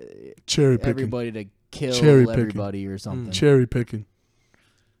cherry picking everybody to kill Cherry picking. everybody or something. Cherry picking.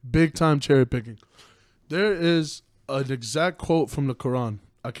 Big time cherry picking. There is an exact quote from the Quran.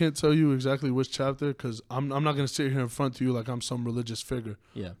 I can't tell you exactly which chapter because I'm not going to sit here in front of you like I'm some religious figure.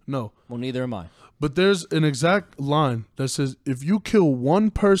 Yeah. No. Well, neither am I. But there's an exact line that says, if you kill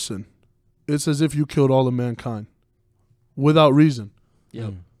one person, it's as if you killed all of mankind without reason.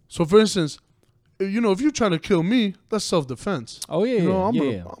 Yep. So, for instance, if you're trying to kill me, that's self-defense. Oh,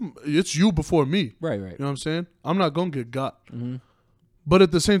 yeah, It's you before me. Right. You know what I'm saying? I'm not going to get got. Mm-hmm. But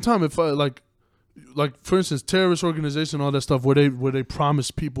at the same time, if I, like for instance, terrorist organization, all that stuff, where they promise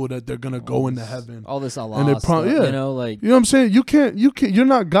people that they're going to go into heaven. All this Allah And they stuff, yeah. you know, like. You know what I'm saying? You can't, you're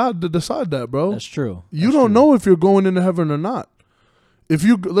not God to decide that, bro. That's true. You don't know if you're going into heaven or not. If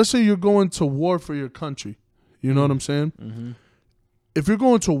let's say you're going to war for your country, you know what I'm saying? Mm-hmm. If you're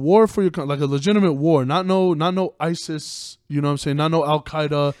going to war for your country, like a legitimate war, not no ISIS, you know what I'm saying? Not no Al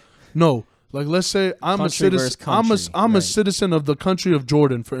Qaeda, no. Like let's say I'm Country a versus citizen. country, I'm a right. citizen of the country of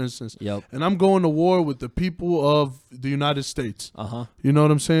Jordan, for instance. Yep. And I'm going to war with the people of the United States. Uh-huh. You know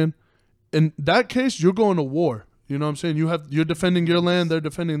what I'm saying? In that case, you're going to war. You know what I'm saying? You're defending your land, they're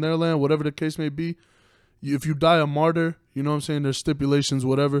defending their land, whatever the case may be. If you die a martyr, you know what I'm saying? There's stipulations,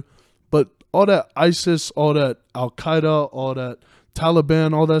 whatever. But all that ISIS, all that Al Qaeda, all that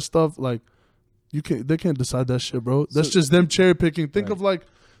Taliban, all that stuff, like they can't decide that shit, bro. That's just them cherry picking. Think of like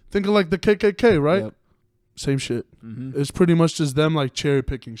the KKK, right? Yep. Same shit. Mm-hmm. It's pretty much just them like cherry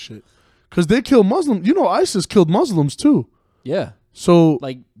picking shit. Cause they kill Muslims. You know, ISIS killed Muslims too. Yeah. So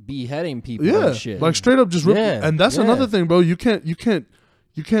Like beheading people yeah, and shit. like straight up just rip. Yeah, And that's yeah. another thing, bro. You can't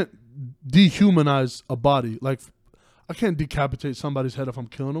dehumanize a body. Like I can't decapitate somebody's head if I'm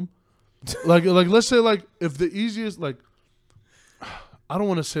killing them. like let's say like if the easiest like I don't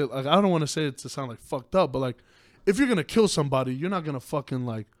want to say it to sound like fucked up, but like if you're gonna kill somebody, you're not gonna fucking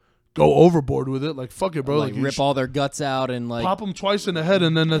like go overboard with it. Like fuck it, bro. Like you rip all their guts out and like. pop them twice in the head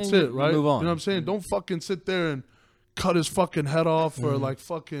and then that's And it, right? move on. You know what I'm saying? Don't fucking sit there and cut his fucking head off or like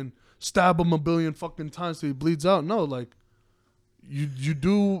fucking stab him a billion fucking times till he bleeds out. No, like you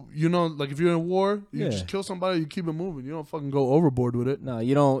do, you know, like if you're in war, you just kill somebody, you keep it moving. You don't fucking go overboard with it. No,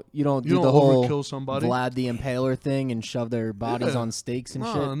 you don't do don't the whole overkill somebody. Vlad the Impaler thing and shove their bodies on stakes and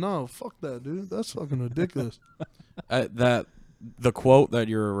shit. No, fuck that, dude. That's fucking ridiculous. The quote that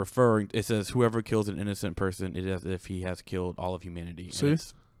you're referring, it says, "Whoever kills an innocent person, it is as if he has killed all of humanity." And See?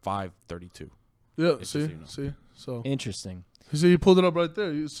 it's 532. Yeah, It's see, just, you know. see. So Interesting. you pulled it up right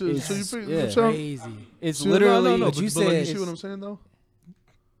there. You see, so It's- you yeah. Crazy. It's see, literally. no, what but, you but like, you said see what is- I'm saying though?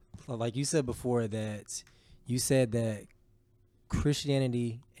 Like you said before, that you said that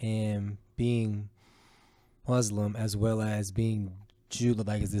Christianity and being Muslim as well as being Jew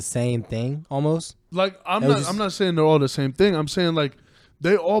like is the same thing almost Like I'm That was not just- I'm not saying they're all the same thing. I'm saying like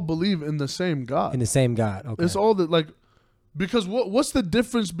they all believe in the same God. in the same God. Okay. It's all that like because what's the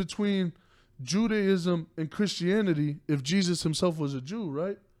difference between Judaism and Christianity if Jesus himself was a Jew,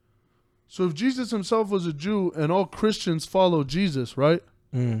 right? So if Jesus himself was a Jew and all Christians follow Jesus, right?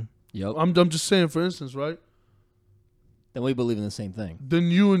 Mm. Yep. I'm just saying for instance, right? Then we believe in the same thing. Then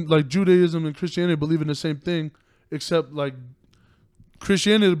you and like Judaism and Christianity believe in the same thing, except like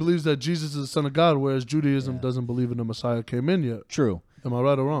Christianity believes that Jesus is the Son of God, whereas Judaism doesn't believe in the Messiah came in yet. True. Am I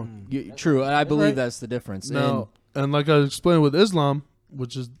right or wrong? True. And I believe Right. that's the difference. Now, and like I explained with Islam,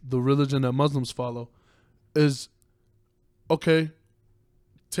 which is the religion that Muslims follow, is okay,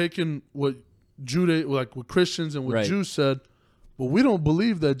 taking what like what Christians and what Right. Jews said, but we don't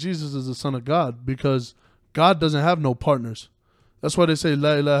believe that Jesus is the Son of God because God doesn't have no partners. That's why they say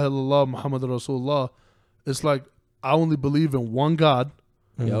La ilaha illallah Muhammad Rasulullah. It's like I only believe in one God,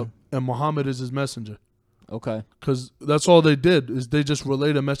 Yep. and Muhammad is his messenger. Okay. Because that's all they did is they just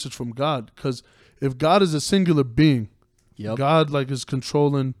relayed a message from God. Because if God is a singular being, Yep. God like is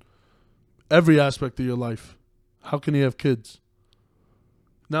controlling every aspect of your life. How can he have kids?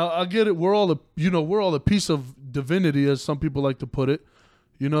 Now I get it. We're all a piece of divinity, as some people like to put it.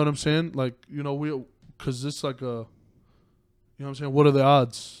 You know what I'm saying? Like because it's like a, you know what I'm saying? What are the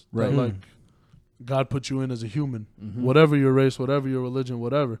odds Right. that like God put you in as a human, Mhm. whatever your race, whatever your religion,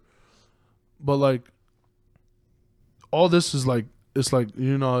 whatever. But like all this is like it's like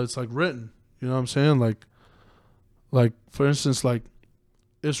it's like written. You know what I'm saying? Like for instance, like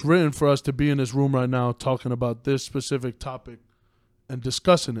it's written for us to be in this room right now talking about this specific topic and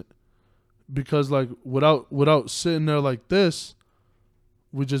discussing it. Because like without sitting there like this,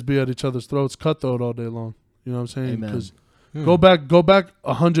 we just be at each other's throats, cutthroat all day long. You know what I'm saying? Amen. Because go back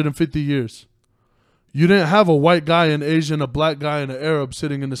 150 years. You didn't have a white guy, an Asian, a black guy, and an Arab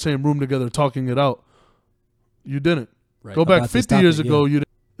sitting in the same room together talking it out. You didn't. Right. Go back About this 50 years topic, ago, you didn't.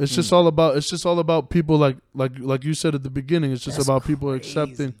 It's just all about people like you said at the beginning. It's just That's about people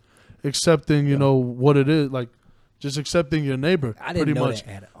crazy. accepting, you know, what it is, like just accepting your neighbor. I didn't pretty know much.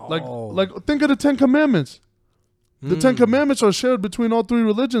 that at all. Like think of the 10 Commandments. The 10 Commandments are shared between all three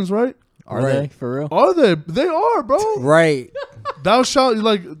religions, right? Are Right. they for real? Are they? They are, bro. Right. Thou shalt you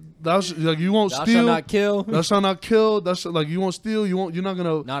won't Thou steal. shalt not kill. Thou shalt not kill. That's like you won't steal. You're not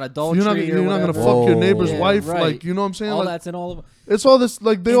gonna. Not adultery. You're not gonna or fuck whatever. your neighbor's Yeah, wife. right. Like you know what I'm saying. All Like, that's in all of them. it's all this.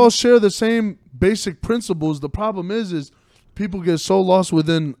 Like they all share the same basic principles. The problem is people get so lost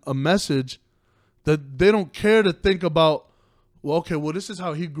within a message that they don't care to think about. Well, okay, well this is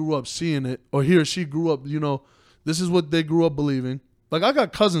how he grew up seeing it, or he or she grew up. You know, this is what they grew up believing. Like I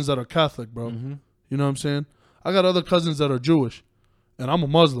got cousins that are Catholic, bro. You know what I'm saying? I got other cousins that are Jewish, and I'm a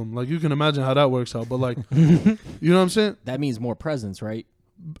Muslim. Like you can imagine how that works out. But like, you know what I'm saying? That means more presents, right?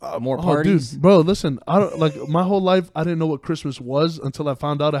 More Oh, parties. dude, bro. Listen, I don't like my whole life. I didn't know what Christmas was until I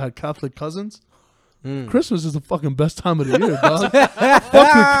found out I had Catholic cousins. Christmas is the fucking best time of the year, dog.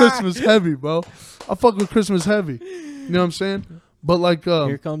 Fucking Christmas heavy, bro. I fuck with Christmas heavy. You know what I'm saying? But like,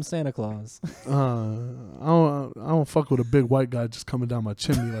 Here comes Santa Claus. I don't fuck with a big white guy just coming down my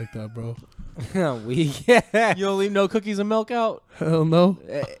chimney like that, bro. You You don't leave no cookies and milk out. Hell no.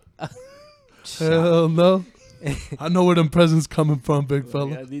 Hell no. I know where them presents coming from, big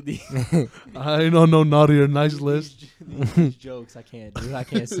fella. Yeah, I ain't on no naughty or nice list. these jokes I can't do. I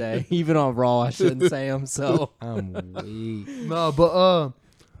can't say. Even on Raw, I shouldn't say them. So I'm weak. No, but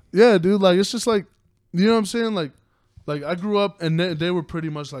yeah, dude. Like it's just like, you know what I'm saying? Like I grew up and they were pretty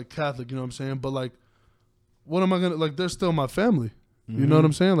much like Catholic. You know what I'm saying? But like, what am I gonna like? They're still my family. You know what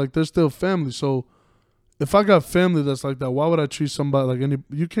I'm saying? Like they're still family. So if I got family that's like that, why would I treat somebody like any?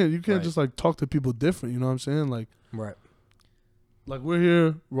 You can't Right. just like talk to people different. You know what I'm saying? Like Right. we're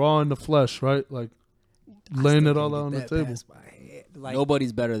here raw in the flesh, right? Like laying it all out on the table. Like,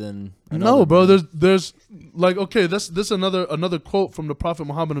 nobody's better than No, another, bro. man. There's like okay, this another quote from the Prophet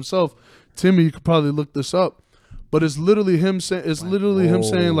Muhammad himself. Timmy, you could probably look this up, but it's literally him saying him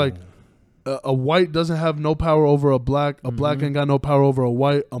saying like a white doesn't have no power over a black ain't got no power over a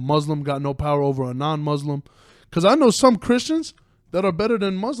white, a Muslim got no power over a non-Muslim. Because I know some Christians that are better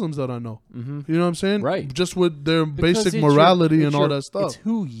than Muslims that I know. You know what I'm saying? Right. Just with their Because basic it's morality your- and it's all your- that stuff. It's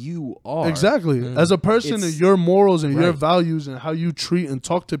who you are. Exactly. As a person, It's- and your morals and your Right. values and how you treat and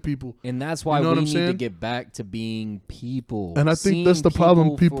talk to people. And that's why You know we what I'm need to saying? get back to being people. And I think Seeing that's the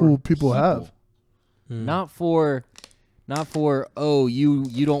problem for people have. Not for oh you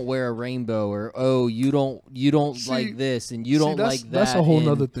don't wear a rainbow, or oh you don't See- like this and you don't that's, like that. That's a whole and-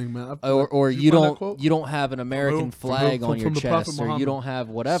 nother thing, man. or Did you find that don't quote? have an American from flag on the your Prophet chest, or Muhammad you don't have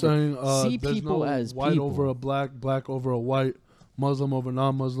whatever. Saying, See there's people no as white people. over a black, black over a white, Muslim over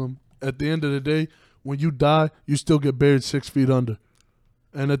non-Muslim. At the end of the day, when you die, you still get buried 6 feet under,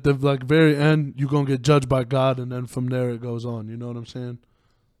 and at the very end, you're gonna get judged by God, and then from there it goes on. You know what I'm saying?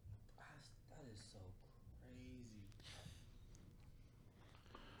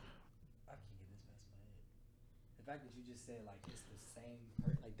 The fact that you just said like it's the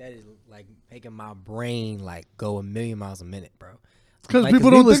same, like that is like making my brain like go a million miles a minute, bro. Because Like, people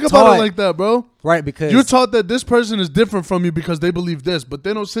 'cause we don't was think about taught- it like that, bro. Right, because You're taught that this person is different from you because they believe this, but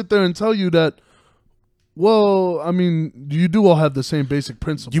they don't sit there and tell you that. Well, I mean, you do all have the same basic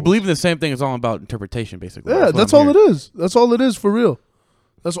principles. You believe in the same thing. It's all about interpretation, basically. Yeah, what that's I'm all hearing. it is. That's all it is for real.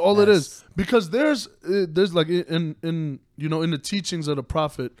 That's all it is. That's- Because there's like in you know in the teachings of the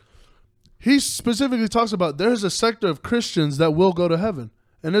prophet, he specifically talks about there's a sector of Christians that will go to heaven,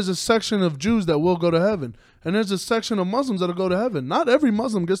 and there's a section of Jews that will go to heaven, and there's a section of Muslims that'll go to heaven. Not every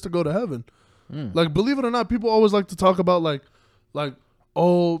Muslim gets to go to heaven. Like believe it or not, people always like to talk about like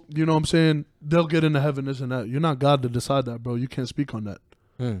oh, you know what I'm saying, they'll get into heaven, this and that. You're not God to decide that, bro. You can't speak on that.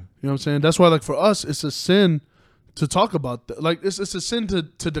 You know what I'm saying? That's why, like, for us, it's a sin to talk about that. Like, it's a sin to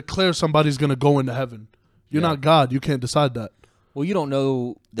declare somebody's going to go into heaven. You're not God. You can't decide that. Well, you don't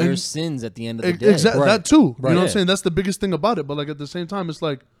know there's And- sins at the end of the day. Exactly. That, too. You know what I'm Yeah. saying? That's the biggest thing about it. But, like, at the same time, it's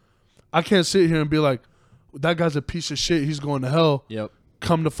like, I can't sit here and be like, that guy's a piece of shit. He's going to hell. Yep.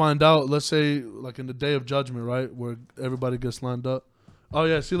 Come to find out, let's say, like, in the day of judgment, right, where everybody gets lined up. Oh,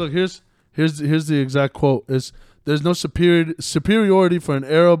 yeah. See, look, here's the exact quote. There's no superiority for an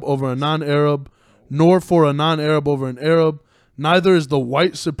Arab over a non-Arab, nor for a non-Arab over an Arab. Neither is the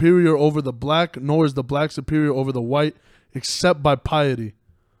white superior over the black, nor is the black superior over the white, except by piety.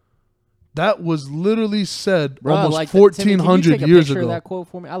 That was literally said Bro, I almost like that. Timmy, can you 1,400 take a years picture ago. of that quote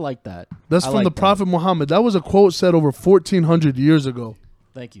for me? I like that. That's I from like the that. Prophet Muhammad. That was a quote said over 1,400 years ago.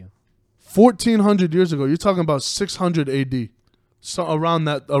 Thank you. 1,400 years ago. You're talking about 600 AD. So around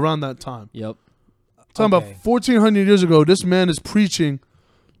that time. Yep. Talking about 1,400 years ago, this man is preaching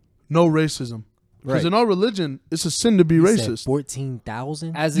no racism. Because Right. in our religion, it's a sin to be racist.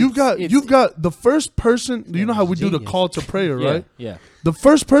 14,000. As You've it's- got the first person. You Yeah, know how we do the genius. call to prayer, yeah, right? Yeah. The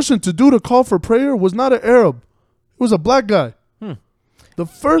first person to do the call for prayer was not an Arab. It was a black guy. The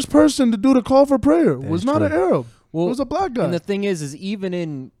first person to do the call for prayer was is not an true. Arab. Well, it was a black guy. And the thing is even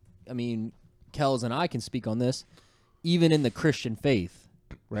in, I mean, Kells and I can speak on this, even in the Christian faith,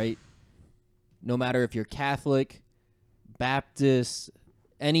 right? No matter if you're Catholic, Baptist,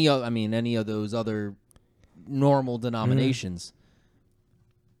 any of those other normal denominations,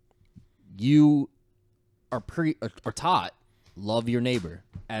 you are taught love your neighbor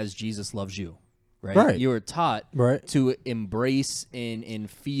as Jesus loves you, right? Right. You are taught Right. to embrace and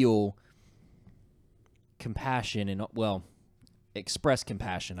feel compassion and express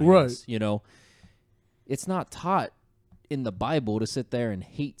compassion. I Right. guess, it's not taught in the Bible to sit there and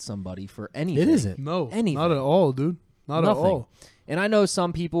hate somebody for anything. It isn't. no, anything. not at all, dude. Not Nothing. at all. And I know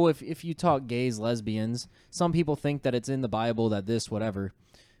some people, if you talk gays, lesbians, some people think that it's in the Bible that this, whatever.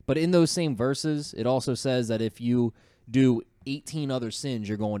 But in those same verses, it also says that if you do 18 other sins,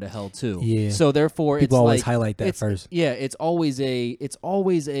 you're going to hell too. Yeah. So therefore, People it's always like, highlight that it's- first. Yeah, it's always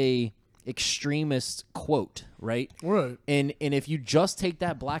a extremist quote, right? Right. And if you just take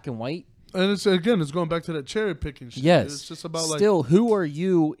that black and white, And it's going back to that cherry picking shit. yes, It's just about still, who are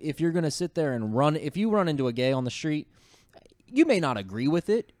you if you're gonna sit there and run? If you run into a gay on the street, you may not agree with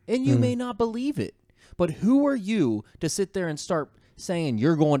it and you may not believe it, but who are you to sit there and start saying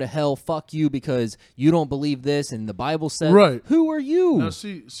you're going to hell? Fuck you because you don't believe this and the Bible says. Right. Who are you? Now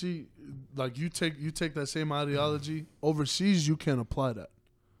see, like you take that same ideology overseas, you can't apply that.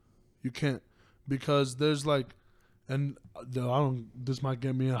 You can't, because there's like, and I don't. This might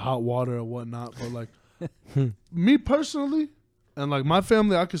get me in hot water or whatnot, but like, me personally, and like my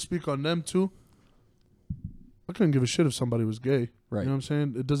family, I could speak on them too. I couldn't give a shit if somebody was gay. Right. You know what I'm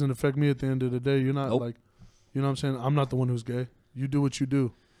saying? It doesn't affect me at the end of the day. You're not Nope. like, you know what I'm saying? I'm not the one who's gay. You do what you do. You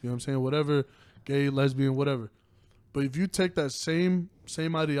know what I'm saying? Whatever, gay, lesbian, whatever. But if you take that same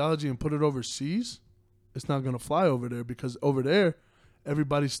ideology and put it overseas, it's not gonna fly over there, because over there,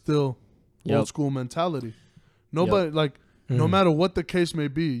 everybody's still Yep. old school mentality. Nobody like, no matter what the case may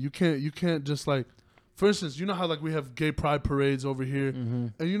be, you can't just like, for instance, you know how like we have gay pride parades over here,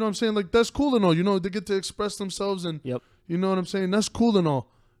 and you know what I'm saying, like that's cool and all. You know, they get to express themselves, and Yep. you know what I'm saying, that's cool and all.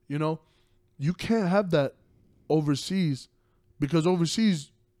 You know, you can't have that overseas, because overseas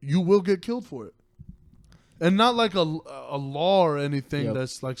you will get killed for it, and not like a law or anything Yep.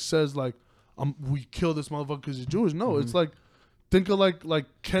 that's like says like we kill this motherfucker because he's Jewish. No, it's like, think of like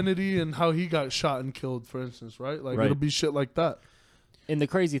Kennedy and how he got shot and killed, for instance, right? Like Right. it'll be shit like that. And the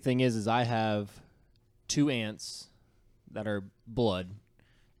crazy thing is I have 2 aunts that are blood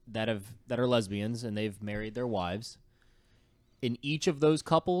that are lesbians, and they've married their wives. In each of those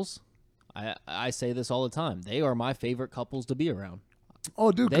couples, I say this all the time, they are my favorite couples to be around.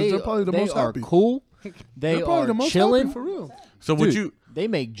 Oh, dude, because they're probably the they most are happy. cool. They They're probably are the most chilling. happy for real. So would Dude, you? They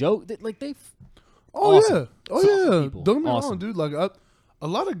make jokes. Like they. Oh Awesome. yeah, oh Awesome yeah. people. Don't get me Awesome. wrong, dude. Like a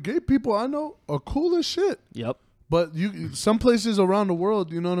lot of gay people I know are cool as shit. Yep. But some places around the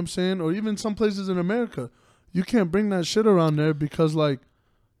world, you know what I'm saying, or even some places in America, you can't bring that shit around there, because like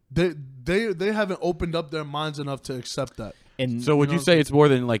they haven't opened up their minds enough to accept that. And So would know, you say it's more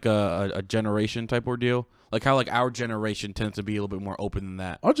than like a generation type ordeal? Like how like our generation tends to be a little bit more open than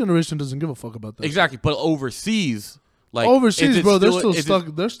that. Our generation doesn't give a fuck about that. Exactly, but overseas, like Overseas, is it bro, they're still is it-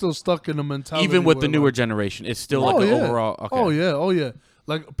 stuck. They're still stuck in the mentality. even with the where, newer like, generation, it's still like an overall. Okay. Oh yeah.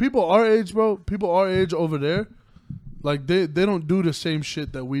 Like people our age, bro. People our age over there, like they don't do the same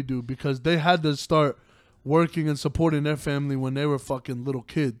shit that we do, because they had to start working and supporting their family when they were fucking little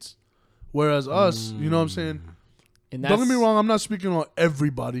kids. Whereas us, you know what I'm saying? and Don't get me that's- wrong, I'm not speaking on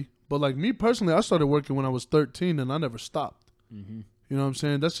everybody, but like me personally, I started working when I was 13 and I never stopped. Mm-hmm. You know what I'm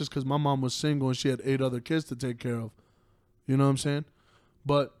saying? That's just because my mom was single and she had 8 other kids to take care of. You know what I'm saying?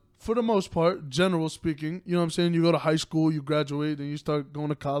 But for the most part, general speaking, you know what I'm saying? You go to high school, you graduate, and you start going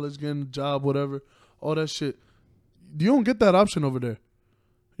to college, getting a job, whatever, all that shit. You don't get that option over there.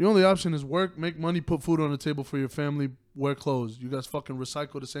 The only option is work, make money, put food on the table for your family, wear clothes. You guys fucking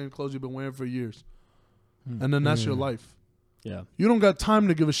recycle the same clothes you've been wearing for years. And then that's your life. Yeah. You don't got time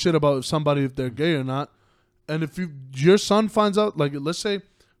to give a shit about somebody if they're gay or not. And if your son finds out, like let's say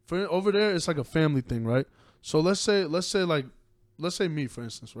over there it's like a family thing, right? So let's say me, for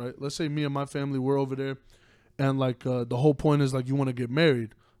instance, right? Let's say me and my family, we're over there, and like the whole point is like you want to get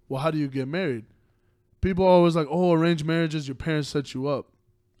married. Well, how do you get married? People are always like, oh, arranged marriages, your parents set you up.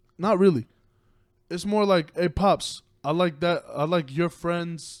 Not really. It's more like, hey, pops, I like that. I like your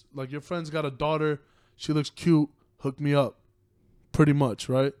friends. Like your friend's got a daughter. She looks cute. Hook me up. Pretty much,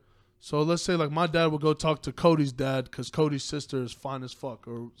 right? So let's say like my dad would go talk to Cody's dad because Cody's sister is fine as fuck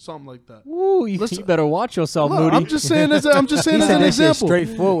or something like that. Ooh, you Listen- better watch yourself, Look, Moody. I'm just saying as I'm just saying He as said an that shit example.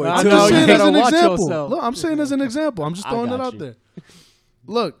 straightforward. I I'm know, just you saying as gotta an watch example. yourself. Look, I'm saying as an example. I'm just I throwing it got out you. there.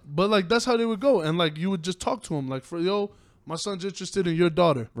 Look, but like that's how they would go, and like you would just talk to him, like for my son's interested in your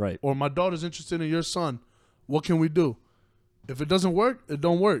daughter, Right. Or my daughter's interested in your son. What can we do? If it doesn't work, it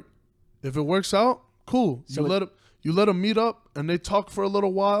don't work. If it works out, cool. So You let them meet up and they talk for a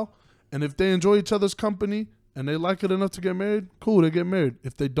little while, and if they enjoy each other's company and they like it enough to get married, cool, they get married.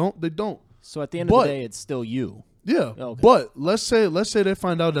 If they don't, they don't. So at the end of But- the day, it's still you. Yeah, Okay. but let's say they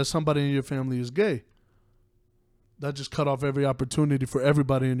find out that somebody in your family is gay. That just cut off every opportunity for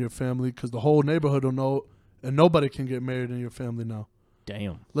everybody in your family because the whole neighborhood will know, and nobody can get married in your family now.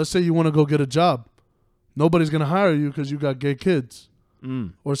 Damn. Let's say you want to go get a job, nobody's gonna hire you because you got gay kids,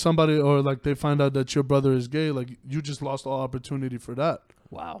 or somebody, or like they find out that your brother is gay, like you just lost all opportunity for that.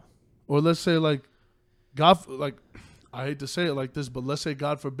 Wow. Or let's say like, like I hate to say it like this, but let's say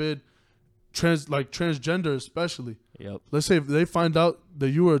God forbid, transgender especially. Yep. Let's say if they find out that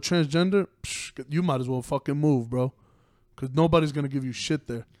you are a transgender, you might as well fucking move, bro, because nobody's gonna give you shit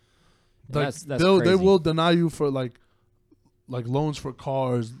there. Like That's they crazy. will deny you for like loans for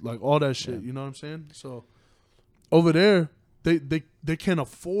cars, like all that shit. You know what I'm saying? So over there, they can't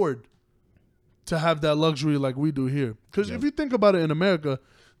afford to have that luxury like we do here. Because if you think about it, in America,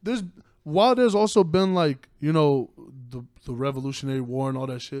 there's also been like the Revolutionary War and all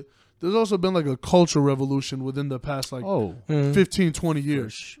that shit. There's also been like a cultural revolution within the past like 15, 20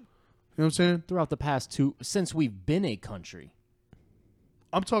 years. You know what I'm saying? Throughout the past since we've been a country.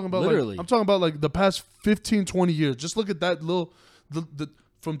 I'm talking about Literally. I'm talking about like the past 15, 20 years. Just look at that little the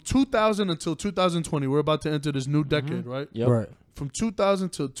from 2000 until 2020. We're about to enter this new decade, right? Yep. Right. From 2000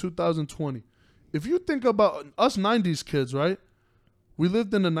 to 2020. If you think about us 90s kids, right? We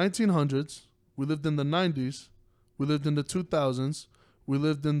lived in the 1900s. We lived in the 90s. We lived in the 2000s. We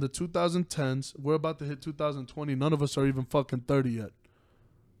lived in the 2010s. We're about to hit 2020. None of us are even fucking 30 yet.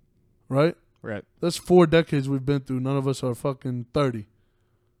 Right? Right. That's 4 decades we've been through. None of us are fucking 30.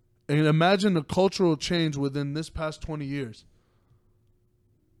 And imagine the cultural change within this past 20 years.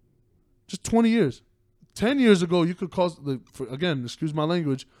 Just 20 years. 10 years ago, you could call, again, excuse my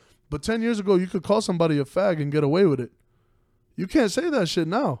language, but 10 years ago, you could call somebody a fag and get away with it. You can't say that shit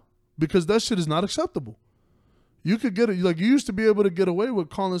now because that shit is not acceptable. You could get it, like you used to be able to get away with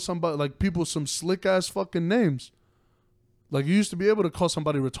calling somebody, like people, some slick ass fucking names. Like you used to be able to call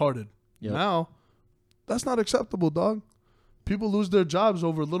somebody retarded. Yep. Now, that's not acceptable, dog. People lose their jobs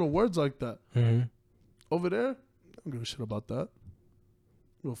over little words like that. Mm-hmm. Over there, I don't give a shit about that.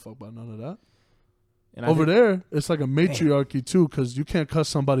 I don't fuck about none of that. And I Over think- there, it's like a matriarchy too, because you can't cuss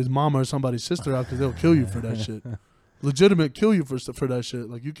somebody's mama or somebody's sister out because they'll kill you for that shit. Legitimate kill you for that shit.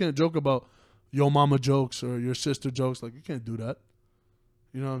 Like you can't joke about your mama jokes or your sister jokes. Like you can't do that.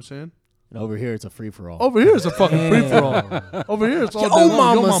 You know what I'm saying? And over here, it's a free for all. Over here, it's a fucking free for all. Over here, it's all day Your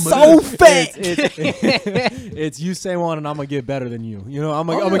long. Your mama's mama so this. fat. It's you say one, and I'm gonna get better than you. You know, I'm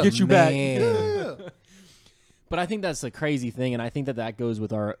gonna get you back. Yeah. But I think that's the crazy thing, and I think that goes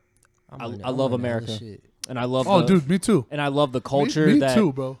with our. I I'm love on that America, shit. and I love. Oh, the, dude, me too. And I love the culture. Me that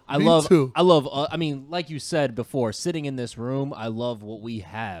too, bro. I Me love. too. I love. I mean, like you said before, sitting in this room, I love what we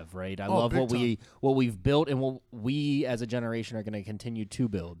have. Right. I love big what we've built, and what we as a generation are going to continue to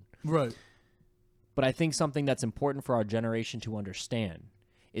build. Right. But I think something that's important for our generation to understand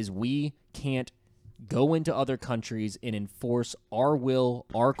is we can't go into other countries and enforce our will,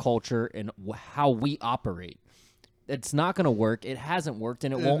 our culture, and how we operate. It's not going to work. It hasn't worked,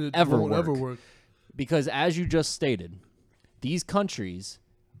 and it won't ever work. Because as you just stated, these countries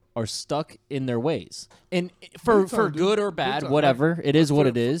are stuck in their ways. And for Big time, dude. good or Big bad, time. whatever, it is what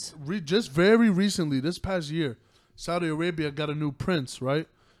it is. Just very recently, this past year, Saudi Arabia got a new prince, right?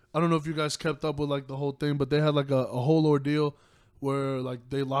 I don't know if you guys kept up with like the whole thing, but they had like a whole ordeal where like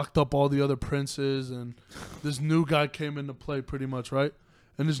they locked up all the other princes and this new guy came into play pretty much, right?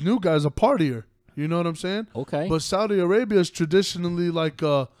 And this new guy's a partier. You know what I'm saying? Okay. But Saudi Arabia is traditionally like,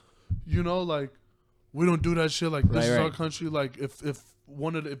 like we don't do that shit. Like this is our Right. country. Like if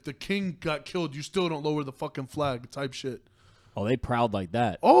the king got killed, you still don't lower the fucking flag type shit. Oh, they proud like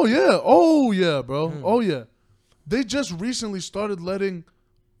that. Oh yeah, bro. Oh yeah. They just recently started letting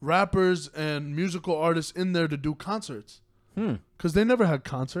rappers and musical artists in there to do concerts. Because they never had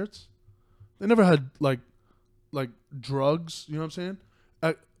concerts. They never had like drugs. You know what I'm saying?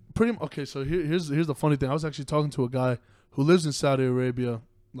 Okay, so here's the funny thing. I was actually talking to a guy who lives in Saudi Arabia,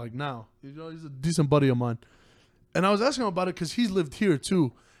 like now. You know, he's a decent buddy of mine. And I was asking him about it because he's lived here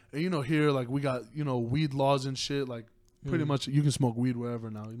too. And here, like we got, weed laws and shit. Like pretty much you can smoke weed wherever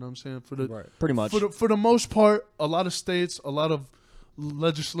now. You know what I'm saying? Pretty much. For the most part, a lot of states, a lot of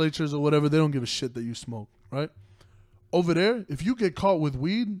legislatures or whatever, they don't give a shit that you smoke, right? Over there, if you get caught with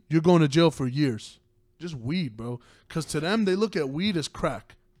weed, you're going to jail for years. Just weed, bro. Because to them, they look at weed as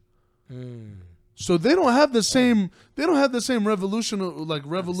crack. So they don't have the same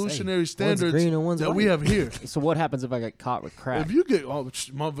revolutionary standards green and one's that we white. have here. So what happens if I get caught with crack? If you get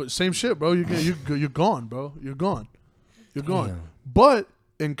same shit, bro, you're gone, bro. You're gone. Damn. But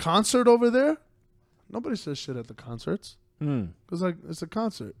in concert over there, nobody says shit at the concerts Hmm. because like it's a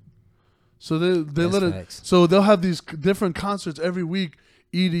concert. So they That's let it. facts. So they'll have these different concerts every week,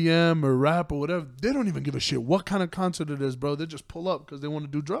 EDM or rap or whatever. They don't even give a shit what kind of concert it is, bro. They just pull up because they want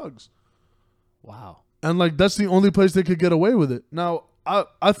to do drugs. Wow. And like that's the only place they could get away with it. Now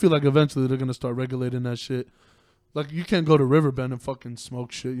I feel like eventually they're gonna start regulating that shit. Like you can't go to Riverbend and fucking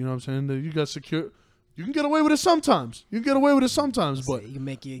smoke shit. You know what I'm saying? You got secure. You can get away with it sometimes. You can get away with it sometimes, but You can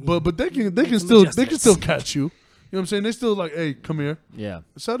make it. but they can some still adjustments. catch you. You know what I'm saying? They still like, hey, come here. Yeah.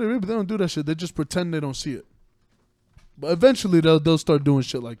 Saudi Arabia, they don't do that shit. They just pretend they don't see it. But eventually they'll start doing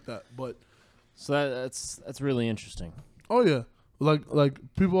shit like that. But So that's really interesting. oh yeah, like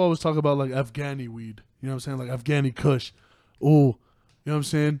people always talk about like Afghani weed. You know what I'm saying? Like Afghani Kush. Oh, you know what I'm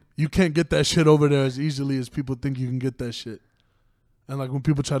saying? You can't get that shit over there as easily as people think you can get that shit. And like when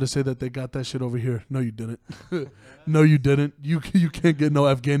people try to say that they got that shit over here, no, you didn't. No, you didn't. You can't get no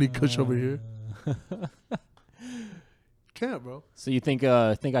Afghani Kush over here. Can't, bro. So you think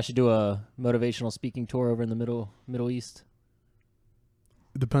I should do a motivational speaking tour over in the Middle East?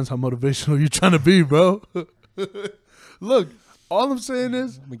 It depends how motivational you're trying to be, bro. Look, all I'm saying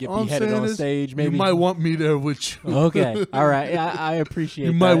is, We get all I'm beheaded saying on is, stage, maybe. You might want me there with you. Okay. All right. Yeah, I appreciate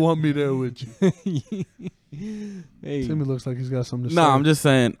You that. might want me there with you. Hey. Timmy looks like he's got something to No, say. I'm just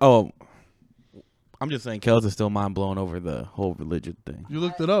saying. Oh, I'm just saying. Kels is still mind blown over the whole religion thing. You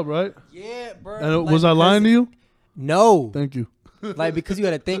looked it up, right? Yeah, bro. And was I lying to you? No. Thank you. Like because you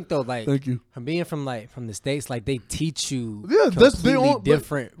got to think though, like Thank you. from being from the States, like they teach you Yeah, that's they completely all but-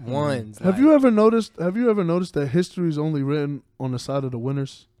 different ones. Have you ever noticed that history is only written on the side of the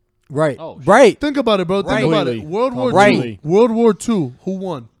winners? Right. Oh, shit. right. Think about it, bro. Think Right. about it. Completely. World War Right. II. World War II. Who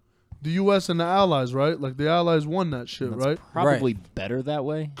won? The U.S. and the Allies, right? Like the Allies won that shit, That's right? probably better that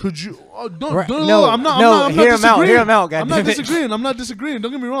way. Could you? Oh, no, Right. no, No, I'm not. no, I'm hear not him out, disagreeing. hear him out, I'm not goddammit. disagreeing. I'm not disagreeing.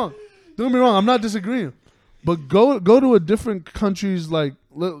 Don't get me wrong. I'm not disagreeing. But go to a different countries like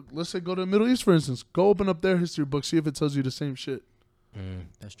let's say go to the Middle East, for instance. Go open up their history book, see if it tells you the same shit.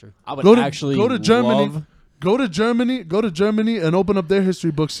 That's true. I would Go to actually go to Germany. love- Go to Germany and open up their history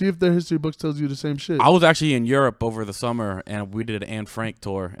book. See if their history book tells you the same shit. I was actually in Europe over the summer, and we did an Anne Frank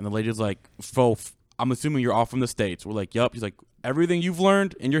tour, and the lady's like, I'm assuming you're all from the States. We're like, yup. She's like, everything you've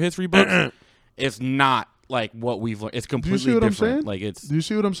learned in your history books is not like what we've learned. It's Do you completely see what I'm different. saying? Like it's Do you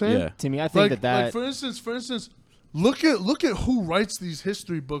see what I'm saying? yeah. Timmy, I think Like that for instance, look at who writes these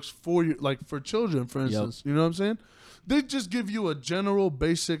history books for you, like for children, for instance. You know what I'm saying? They just give you a general,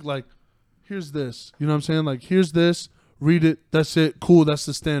 basic, like, here's this. You know what I'm saying? Like, here's this. Read it. That's it. Cool. That's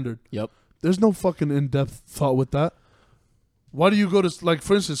the standard. Yep. There's no fucking in-depth thought with that. Why do you go to, like,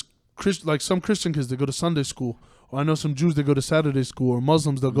 for instance, like some Christian kids, they go to Sunday school. Or I know some Jews, they go to Saturday school. Or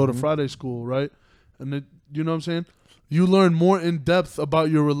Muslims, they'll go to Friday school, right? And they, you know what I'm saying? You learn more in depth about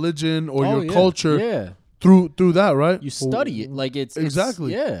your religion or Oh, your yeah. culture Yeah. through that, right? You study it like it's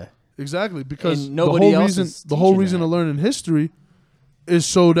Exactly. yeah. Exactly, because And the nobody whole else reason is the whole teaching reason that. to learn in history is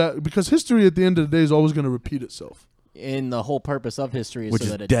so that because history at the end of the day is always going to repeat itself. And the whole purpose of history is Which so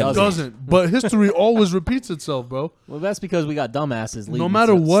is that it dead. doesn't. Doesn't, but history always repeats itself, bro. Well, that's because we got dumbasses leading No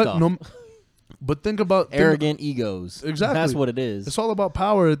matter stuff. what, but think about Arrogant egos. Exactly. That's what it is. It's all about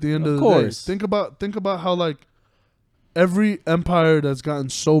power at the end of Of the course. day. Think about how like every empire that's gotten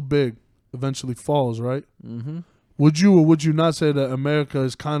so big eventually falls, right? Mm-hmm. Would you or would you not say that America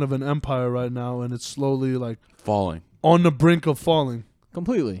is kind of an empire right now and it's slowly like falling. on the brink of falling?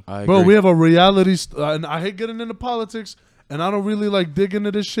 Completely. I Bro, agree. we have a reality, and I hate getting into politics, and I don't really like dig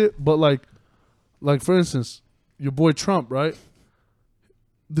into this shit. But like for instance, your boy Trump, right?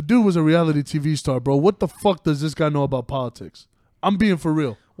 The dude was a reality TV star, bro. What the fuck does this guy know about politics? I'm being for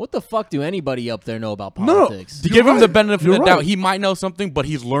real. What the fuck do anybody up there know about No. politics? To You're give him the right. benefit of You're the doubt, right. he might know something, but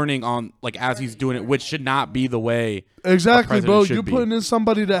he's learning on like as he's doing it, which should not be the way. Exactly, president bro. should You're be. putting in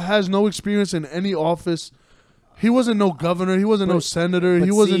somebody that has no experience in any office. He wasn't no governor. He wasn't no But- senator. But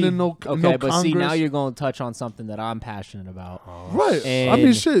He wasn't see- in no okay, no but Congress. see, now you're going to touch on something that I'm passionate about. right. I mean,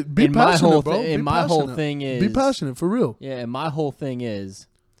 And- shit. Be and my passionate, whole bro. thi- Be and my whole passionate. thing be is- passionate for real. Yeah, and my whole thing is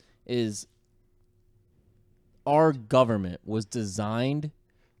our government was designed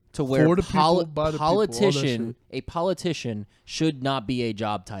to where For the people, by the people, all that a politician should not be a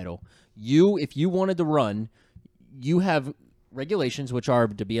job title. If you wanted to run, you have regulations which are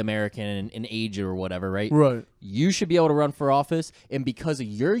to be American and age or whatever, right? Right. You should be able to run for office, and because of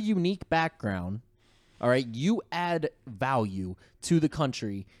your unique background, all right, you add value to the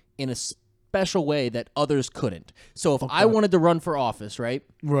country in a special way that others couldn't. So if I wanted to run for office, right?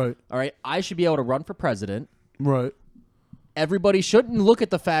 Right. All right, I should be able to run for president. Right. Everybody shouldn't look at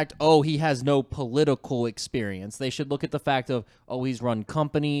the fact, oh, he has no political experience. They should look at the fact of, oh, he's run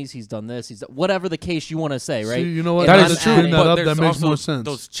companies, he's done this, whatever the case you want to say, right? See, you know what? And That I'm is true. adding- That up, But that there's makes also more sense.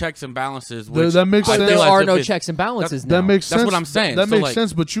 those checks and balances. That- Which that makes I sense. feel There as are if no it- checks and balances now. That makes sense. That's what I'm saying. That So, makes like-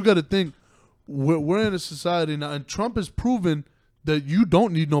 sense, but you got to think we're in a society now, and Trump has proven that you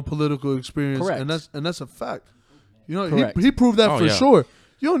don't need no political experience, Correct. and that's a fact. You know, Correct. he proved that Oh, for yeah. sure.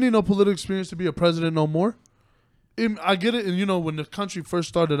 You don't need no political experience to be a president no more. I get it, and you know when the country first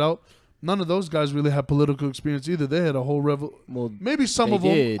started out, none of those guys really had political experience either. They had a whole Well, maybe some they of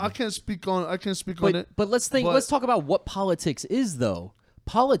them. did. I can't speak on it. But let's think. But- Let's talk about what politics is, though.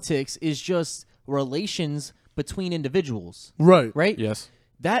 Politics is just relations between individuals, Right. right? Yes.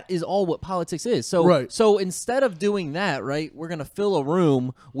 That is all what politics is. So, Right. so instead of doing that, right, we're gonna fill a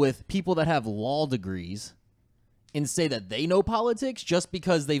room with people that have law degrees, and say that they know politics just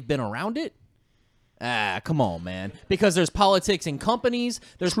because they've been around it. Come on, man. Because there's politics in companies,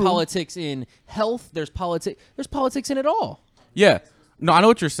 there's politics in health, there's politics in it all. Yeah. No, I know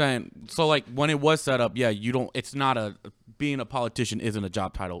what you're saying. So like when it was set up, yeah, you don't. It's not being a politician isn't a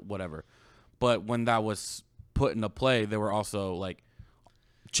job title, whatever. But when that was put into play, there were also like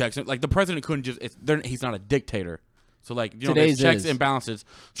checks. Like the president couldn't just. He's not a dictator. So like you know, Today's there's checks is. and balances.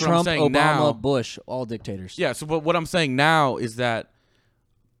 So Trump, what I'm saying Obama, now, Bush, all dictators. yeah. So but what I'm saying now is that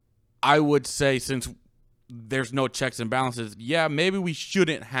I would say since there's no checks and balances, yeah, maybe we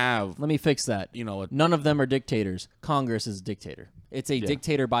shouldn't have. Let me fix that. You know, None of them are dictators. Congress is a dictator. It's a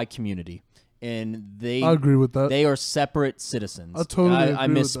dictator by community, and I agree with that. They are separate citizens. I totally I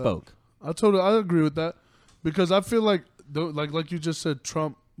agree with that. misspoke. I agree with that because I feel like like you just said,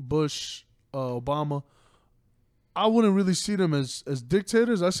 Trump, Bush, Obama. I wouldn't really see them as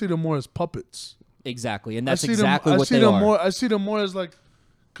dictators. I see them more as puppets. Exactly, and that's I see exactly them, what they are. I see them more as like,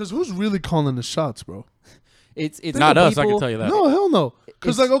 because who's really calling the shots, bro? It's not the us. I people- can tell you that. No, hell no.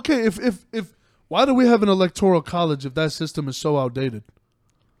 Because It's- like, okay, if why do we have an electoral college if that system is so outdated?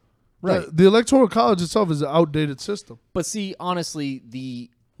 Right. The electoral college itself is an outdated system. But see, honestly,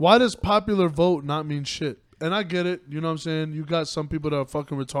 Why does popular vote not mean shit? And I get it. You know what I'm saying? You got some people that are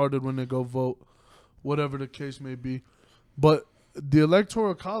fucking retarded when they go vote, whatever the case may be. But the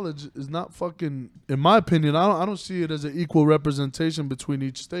electoral college is not fucking, in my opinion, I don't see it as an equal representation between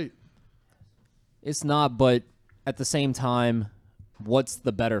each state. it's not. But at the same time, what's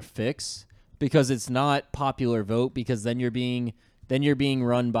the better fix? Because it's not popular vote. Because then you're being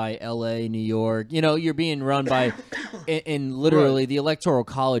run by L.A., New York. You know, you're being run by, and literally the electoral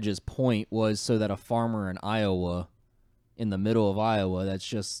college's point was so that a farmer in Iowa, in the middle of Iowa, that's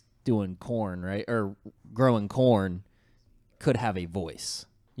just doing corn, right, or growing corn, could have a voice.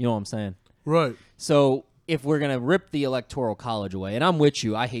 You know what I'm saying? Right. So if we're gonna rip the electoral college away, and I'm with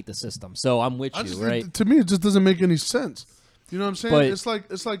you, I hate the system, so I'm with you, right? To me, it just doesn't make any sense. You know what I'm saying? But-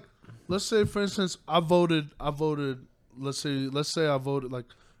 it's like, let's say, for instance, I voted. Let's say I voted. Like,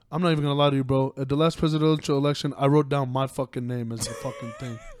 I'm not even gonna lie to you, bro. At the last presidential election, I wrote down my fucking name as the fucking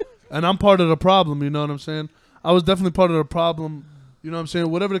thing, and I'm part of the problem. You know what I'm saying? I was definitely part of the problem. You know what I'm saying?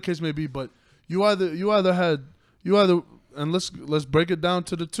 Whatever the case may be, but you either had, and let's break it down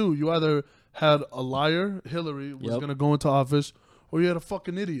to the two. You either had a liar, Hillary was Yep. gonna go into office, or you had a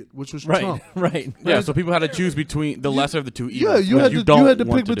fucking idiot, which was Right, Trump. right. Yeah, so people had to choose between the lesser of the two evils. Yeah, you which had to don't pick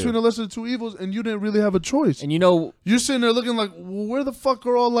want to between do. the lesser of the two evils, and you didn't really have a choice. And you know, You're sitting there looking like, well, where the fuck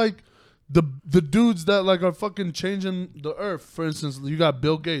are all like the dudes that like are fucking changing the earth? For instance, you got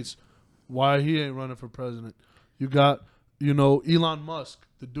Bill Gates. Why he ain't running for president? You got Elon Musk,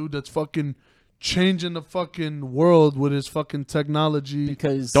 the dude that's fucking changing the fucking world with his fucking technology.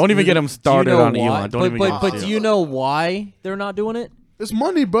 because Don't even get him started do you know on why? Elon. Don't but even but, get but him do you know why they're not doing it? It's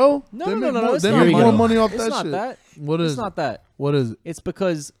money, bro. No, they no, make no, no. more, It's they not make money. more money off It's that not shit. that. What is It's it? not that. What is it? It's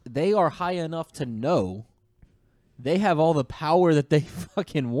because they are high enough to know they have all the power that they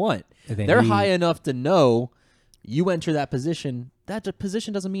fucking want. That they They're need. high enough to know you enter that position. That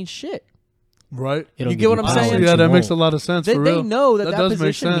position doesn't mean shit. Right? It'll You give get what I'm power saying? that Yeah, you that makes a won't. lot of sense They, for they real. know that does make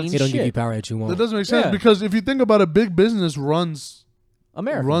position sense. means It'll shit. give you power that you That won't. does make sense Yeah. because if you think about it, big business runs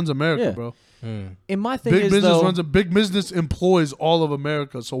America. America, Yeah. bro. And my thing Big is business though, runs a big business employs all of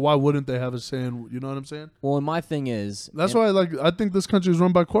America. So why wouldn't they have a say in? You know what I'm saying? well, and my thing is That's and- why I think this country is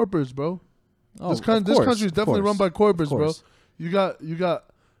run by corporates, bro. Oh, This of country course, is of definitely run course, by corporates, of bro. course. You got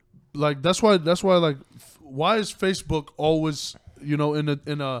like that's why like why is Facebook always in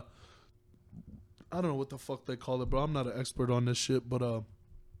a I don't know what the fuck they call it, bro. I'm not an expert on this shit, but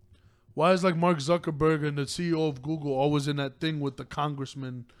why is like Mark Zuckerberg and the CEO of Google always in that thing with the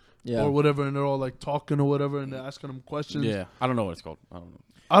congressman Yeah. or whatever, and they're all like talking or whatever, and they're asking them questions. Yeah, I don't know what it's called. I don't know.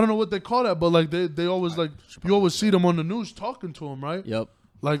 I don't know what they call that, but like they always like you always see them on the news talking to them, right? Yep.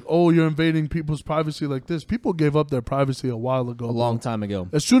 Like, oh, you're invading people's privacy like this. People gave up their privacy a while ago. A long time ago.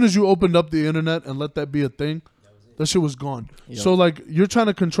 As soon as you opened up the internet and let that be a thing, that shit was gone. Yep. So like you're trying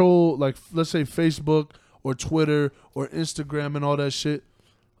to control like let's say Facebook or Twitter or Instagram and all that shit.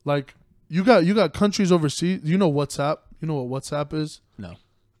 Like you got countries overseas. You know WhatsApp. You know what WhatsApp is? No.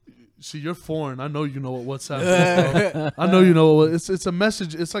 See, you're foreign. I know you know what WhatsApp is. Bro. I know you know what it's a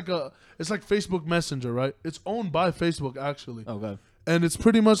message. It's like Facebook Messenger, right? It's owned by Facebook actually. Okay. And it's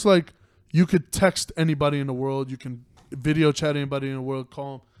pretty much like you could text anybody in the world. You can video chat anybody in the world.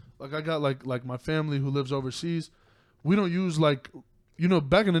 Call them. Like I got like my family who lives overseas. We don't use like,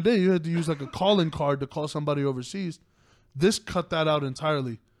 back in the day you had to use like a calling card to call somebody overseas. This cut that out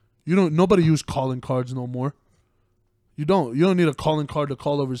entirely. Nobody use calling cards no more. You don't need a calling card to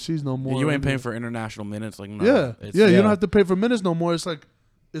call overseas no more. Yeah, you ain't paying for international minutes. Like no, Yeah. it's- You don't have to pay for minutes no more. It's like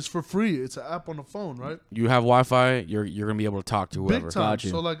it's for free. It's an app on the phone, right? You have Wi-Fi. You're gonna be able to talk to whoever. Big time. Got you.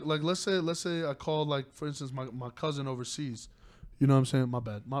 So like let's say I call like for instance my cousin overseas. You know what I'm saying? My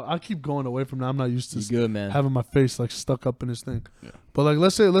bad. I keep going away from that. I'm not used to You good, man. having my face like stuck up in this thing. Yeah. But like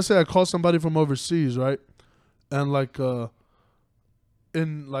let's say I call somebody from overseas, right? And like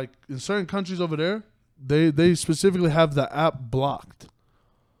in certain countries over there, they specifically have the app blocked.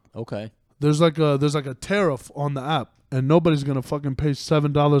 Okay. There's like a tariff on the app, and nobody's gonna fucking pay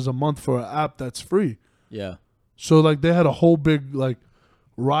 $7 a month for an app that's free. Yeah. So like they had a whole big like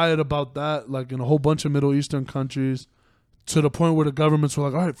riot about that, like in a whole bunch of Middle Eastern countries, to the point where the governments were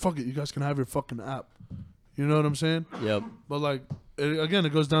like, all right, fuck it, you guys can have your fucking app. You know what I'm saying? Yep. But like again, it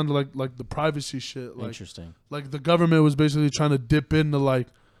goes down to like the privacy shit. Like Interesting. like the government was basically trying to dip into like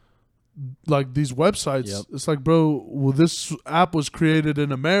these websites. Yep. It's like, bro, well, this app was created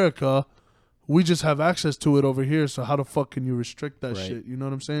in America. We just have access to it over here. So how the fuck can you restrict that Right. shit? You know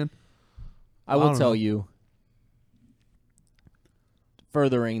what I'm saying? I will don't tell know. you,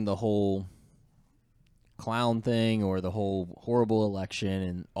 furthering the whole clown thing or the whole horrible election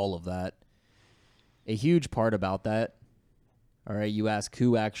and all of that, a huge part about that, all right, you ask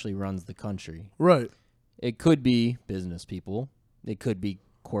who actually runs the country. Right. It could be business people. It could be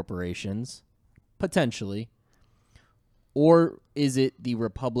corporations, potentially. Or is it the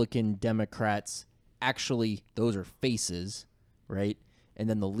Republican Democrats? Actually, those are faces, right? And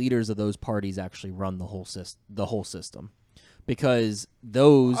then the leaders of those parties actually run the whole system. Because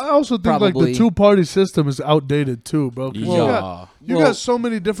those I also think like probably- the two-party system is outdated too, bro. 'Cause Yeah. you Well- got so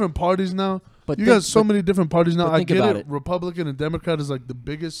many different parties now. But You think- got so but- many different parties now. but I think get about it. it. Republican and Democrat is like the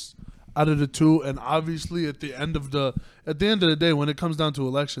biggest out of the two, and obviously at the end of the day, when it comes down to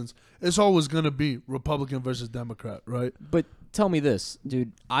elections, it's always gonna be Republican versus Democrat, right? But tell me this,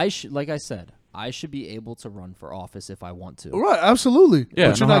 dude. Like I said, I should be able to run for office if I want to. Right, absolutely. Yeah,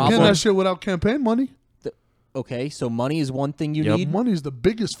 but you're no not getting problem. that shit without campaign money. Okay, so money is one thing you Yep. need. Money is the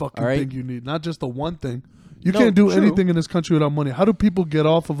biggest fucking All right. thing you need, not just the one thing. You No, can't do true. anything in this country without money. How do people get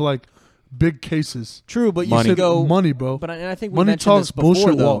off of like big cases? True, but you Money. should go Money, bro. But I think we Money mentioned talks, this before,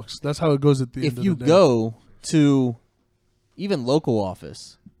 bullshit though. walks. That's how it goes at the end If of you the day. go to even local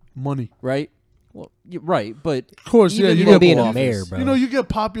office, Money. right? Well, right, but Of course, yeah, even you gonna get be in local a office, mayor, bro. You know, you get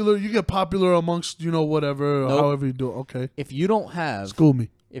popular amongst, whatever, or Nope. however you do it. Okay. If you don't have School me.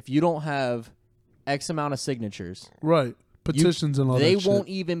 X amount of signatures, Right. Petitions and all they that won't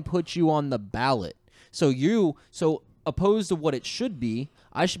shit. even put you on the ballot. So opposed to what it should be,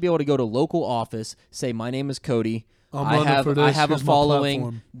 I should be able to go to local office, say my name is Cody. I'm I running have for this. I have a Here's my following.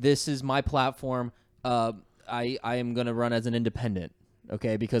 platform. This is my platform. I am gonna run as an independent,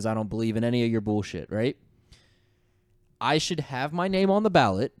 okay? Because I don't believe in any of your bullshit, right? I should have my name on the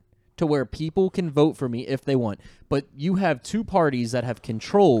ballot to where people can vote for me if they want. But you have two parties that have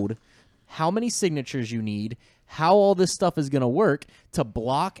controlled how many signatures you need, how all this stuff is going to work to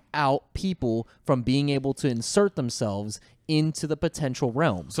block out people from being able to insert themselves into the potential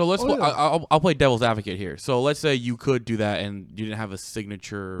realm. So let's. Oh, yeah. I'll play devil's advocate here. So let's say you could do that and you didn't have a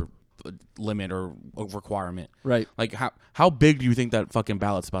signature limit or a requirement. Right. Like how big do you think that fucking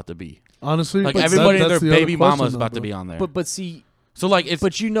ballot's about to be? Honestly, Like but everybody that- and their that's the other baby question mama's though, about bro. to be on there. But see, So like it's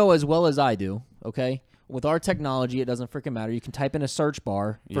But you know as well as I do, okay? With our technology, it doesn't freaking matter. You can type in a search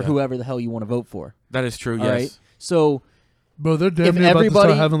bar for Yeah. whoever the hell you want to vote for. that is true. All Yes. right. So Bro, they're damn If near about to everybody-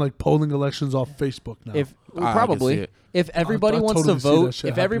 start having like polling elections off Facebook now. if I can see probably it. if everybody I'll wants totally to see that vote, shit if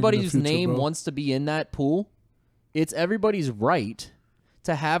happening in the everybody's future, name bro. wants to be in that pool, it's everybody's right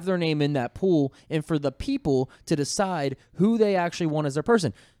to have their name in that pool and for the people to decide who they actually want as their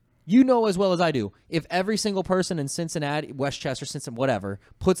person. You know as well as I do, if every single person in Cincinnati, Westchester, Cincinnati, whatever,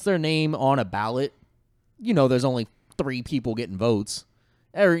 puts their name on a ballot, you know there's only 3 people getting votes.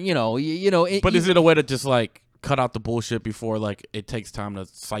 Or, But is it a way to just like cut out the bullshit before like it takes time to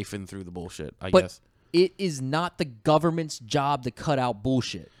siphon through the bullshit? I But guess it is not the government's job to cut out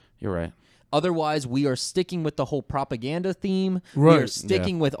bullshit. you're right. Otherwise, we are sticking with the whole propaganda theme. We are Right.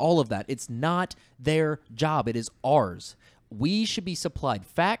 sticking with all of that. It's not their job. It is ours. We should be supplied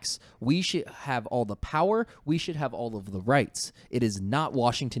facts. We should have all the power. We should have all of the rights. It is not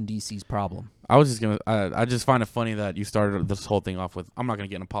Washington, D.C.'s problem. I was just gonna. I just find it funny that you started this whole thing off with. I'm not gonna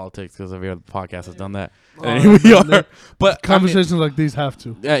get into politics because every other podcast has done that. And here we are. But Conversations like these have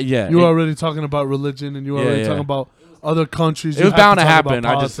to. yeah. You it, were already talking about religion, and you were Yeah, already yeah. talking about other countries. It You was have bound to talk about happen.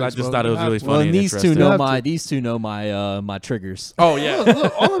 I just politics, bro. thought it You was have really to. funny. Well, and these two interesting. know have my to. these two know my triggers. Oh yeah.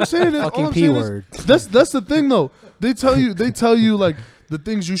 Look, all I'm saying is, all Fucking I'm saying P-word. is, that's the thing though. They tell you like the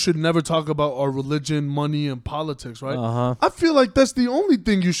things you should never talk about are religion, money, and politics, right? Uh-huh. I feel like that's the only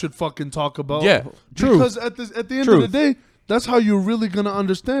thing you should fucking talk about. Yeah, truth. Because at the end of Truth. the day, that's how you're really gonna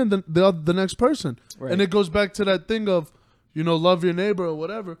understand the next person. Right. And it goes back to that thing of, love your neighbor or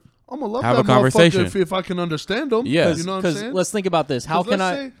whatever. I'm gonna love Have that a conversation. motherfucker if I can understand them. Yeah. You know what I'm saying? Let's think about this. How 'Cause can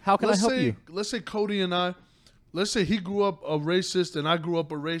let's I say- how can I let's help say- you? Let's say Cody and I, let's say he grew up a racist and I grew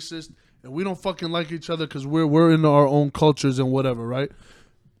up a racist, and we don't fucking like each other because we're in our own cultures and whatever, right?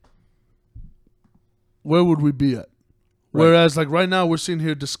 Where would we be at? Whereas like right now we're sitting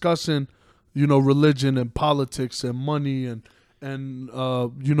here discussing, religion and politics and money and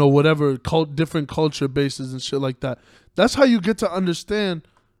whatever different culture bases and shit like that. That's how you get to understand,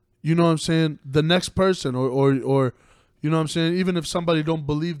 you know what I'm saying, the next person or you know what I'm saying, even if somebody don't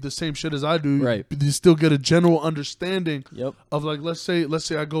believe the same shit as I do, Right. you still get a general understanding Yep. of like let's say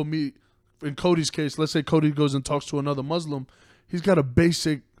I go meet, in Cody's case, let's say Cody goes and talks to another Muslim, he's got a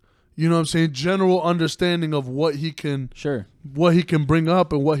basic, you know what I'm saying, general understanding of what he can Sure. bring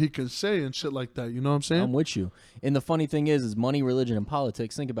up and what he can say and shit like that. You know what I'm saying? I'm with you. And the funny thing is money, religion, and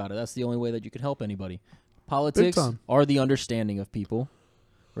politics. Think about it. That's the only way that you can help anybody. Politics time. are the understanding of people,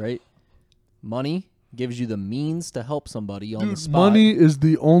 right? Money gives you the means to help somebody on the Dude, spot. money is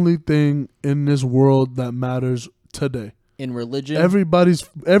the only thing in this world that matters today. In religion,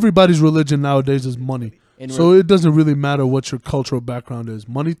 Everybody's religion nowadays is money. In So it doesn't really matter what your cultural background is.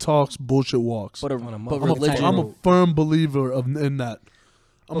 Money talks, bullshit walks. but a religion, I'm a firm believer in that.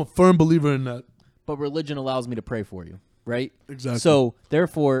 I'm a firm believer in that. but religion allows me to pray for you, right? Exactly. So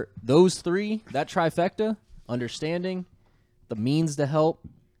therefore, those three, that trifecta, understanding, the means to help,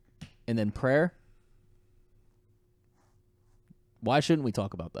 and then prayer. Why shouldn't we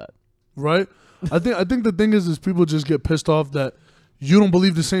talk about that? Right? I think the thing is people just get pissed off that you don't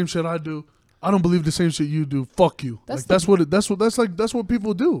believe the same shit I do. I don't believe the same shit you do. Fuck you. That's That's what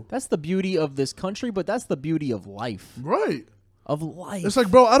people do. That's the beauty of this country, but that's the beauty of life. Right. Of life. It's like,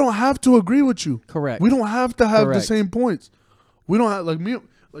 bro, I don't have to agree with you. Correct. We don't have to have the Correct. same points. We don't have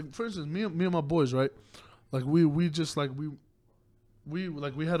for instance, me and my boys, right? Like we just like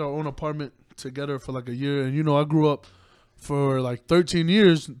we had our own apartment together for like a year, and I grew up for like 13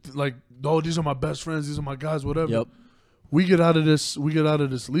 years. Like, oh, these are my best friends. These are my guys. Whatever. Yep. We get out of this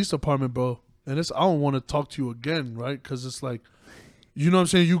leased apartment, bro, and I don't want to talk to you again, right? Because it's like, you know what I'm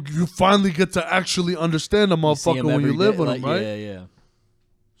saying? You finally get to actually understand a You see 'em motherfucker when you every live day, with like, him, right? Yeah, yeah.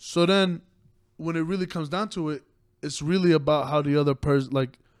 So then, when it really comes down to it, it's really about how the other person,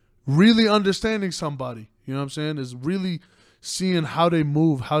 like, really understanding somebody. You know what I'm saying? Is really seeing how they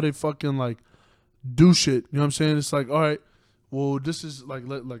move, how they fucking like do shit. You know what I'm saying? It's like, all right, well, this is like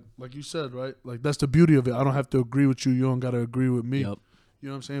you said, right? Like that's the beauty of it. I don't have to agree with you. You don't got to agree with me. Yep. You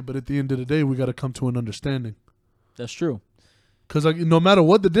know what I'm saying? But at the end of the day, we got to come to an understanding. That's true. Because like no matter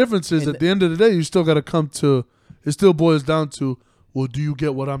what the difference is, And at the end of the day, you still got to come to. It still boils down to, well, do you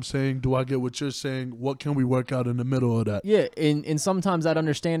get what I'm saying? Do I get what you're saying? What can we work out in the middle of that? Yeah, and sometimes that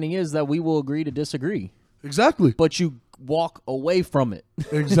understanding is that we will agree to disagree, Exactly. but you walk away from it.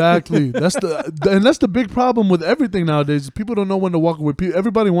 Exactly. That's the big problem with everything nowadays. People don't know when to walk away.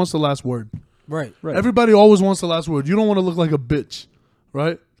 Everybody wants the last word. Right. Right. Everybody always wants the last word. You don't want to look like a bitch,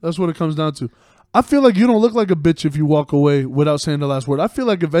 right? That's what it comes down to. I feel like you don't look like a bitch if you walk away without saying the last word. I feel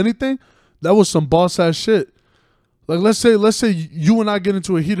like if anything, that was some boss ass shit. Like let's say you and I get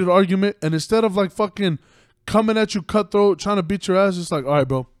into a heated argument, and instead of like fucking coming at you cutthroat, trying to beat your ass, it's like, all right,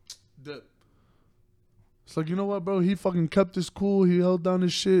 bro. It's like, you know what, bro? He fucking kept his cool. He held down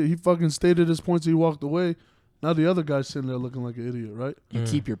his shit. He fucking stated his points. He walked away. Now the other guy's sitting there looking like an idiot, right? You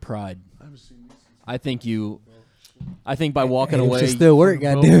keep your pride. I think by walking It away, should still work,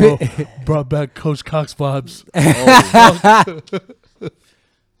 Bro, goddammit. brought back Coach Cox vibes.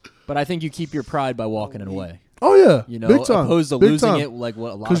 but I think you keep your pride by walking it away. Oh yeah, You know, big time. opposed to Big losing time. it like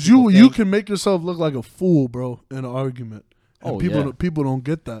what a lot of Because people you think. can make yourself look like a fool, bro, in an argument. And Oh, people yeah. people don't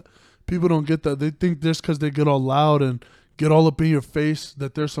get that. People don't get that. They think just because they get all loud and get all up in your face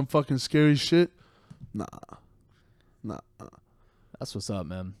that there's some fucking scary shit. Nah. That's what's up,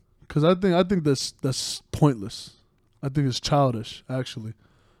 man. Because I think that's pointless. I think it's childish. Actually,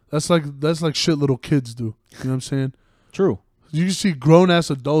 that's like shit little kids do. You know what I'm saying? True. You can see grown ass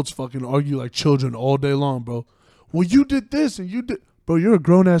adults fucking argue like children all day long, bro. Well, you did this and you did, bro. You're a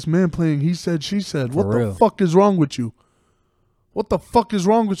grown ass man playing he said she said. What For the real. fuck is wrong with you? What the fuck is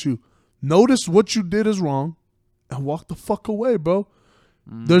wrong with you? Notice what you did is wrong, and walk the fuck away, bro.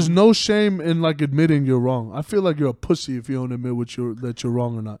 There's no shame in like admitting you're wrong. I feel like you're a pussy if you don't admit that you're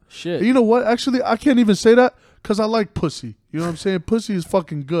wrong or not. Shit. And you know what? Actually, I can't even say that because I like pussy. You know what I'm saying? Pussy is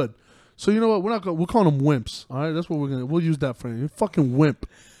fucking good. So you know what? We're calling them wimps. All right, that's what we'll use that phrase. You're a fucking wimp.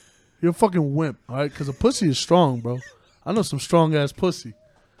 You're a fucking wimp. All right, because a pussy is strong, bro. I know some strong ass pussy.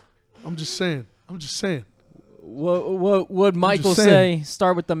 I'm just saying. What would Michael saying. say?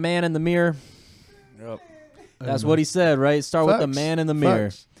 Start with the man in the mirror. Yep. That's what he said, right? Start with the Facts. man in the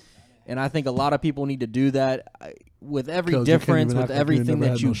mirror. Facts. And I think a lot of people need to do that with every Kels, you can't difference, even with act like you everything never that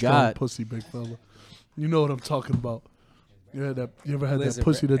had you no strong got. pussy, big fella. You know what I'm talking about. You ever had Listen, that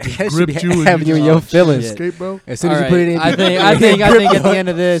pussy bro. that just That should be gripped you and having you you in just your feelings. escape, bro? As soon All as you right, put it in, I think at the end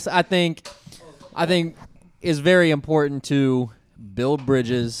of this, I think it's very important to build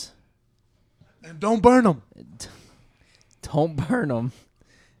bridges. And don't burn them. Don't burn them.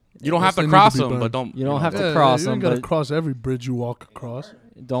 You don't Unless have to they need cross to be them, but burned. don't. You don't have to Yeah, cross you them, ain't gotta but cross every bridge you walk across.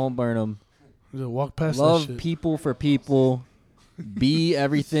 don't burn them. Just walk past that Love shit. people for people. Be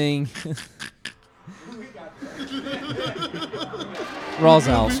everything. Raw's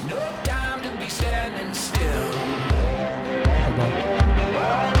house. Time to be standing still.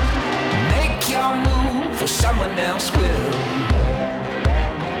 About- Make your move or someone else will.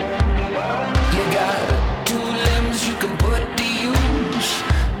 You got 2 limbs you can put to use,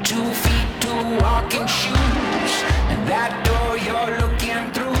 2 feet to walk in shoes, and that door you're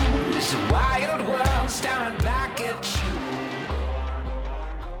looking through is why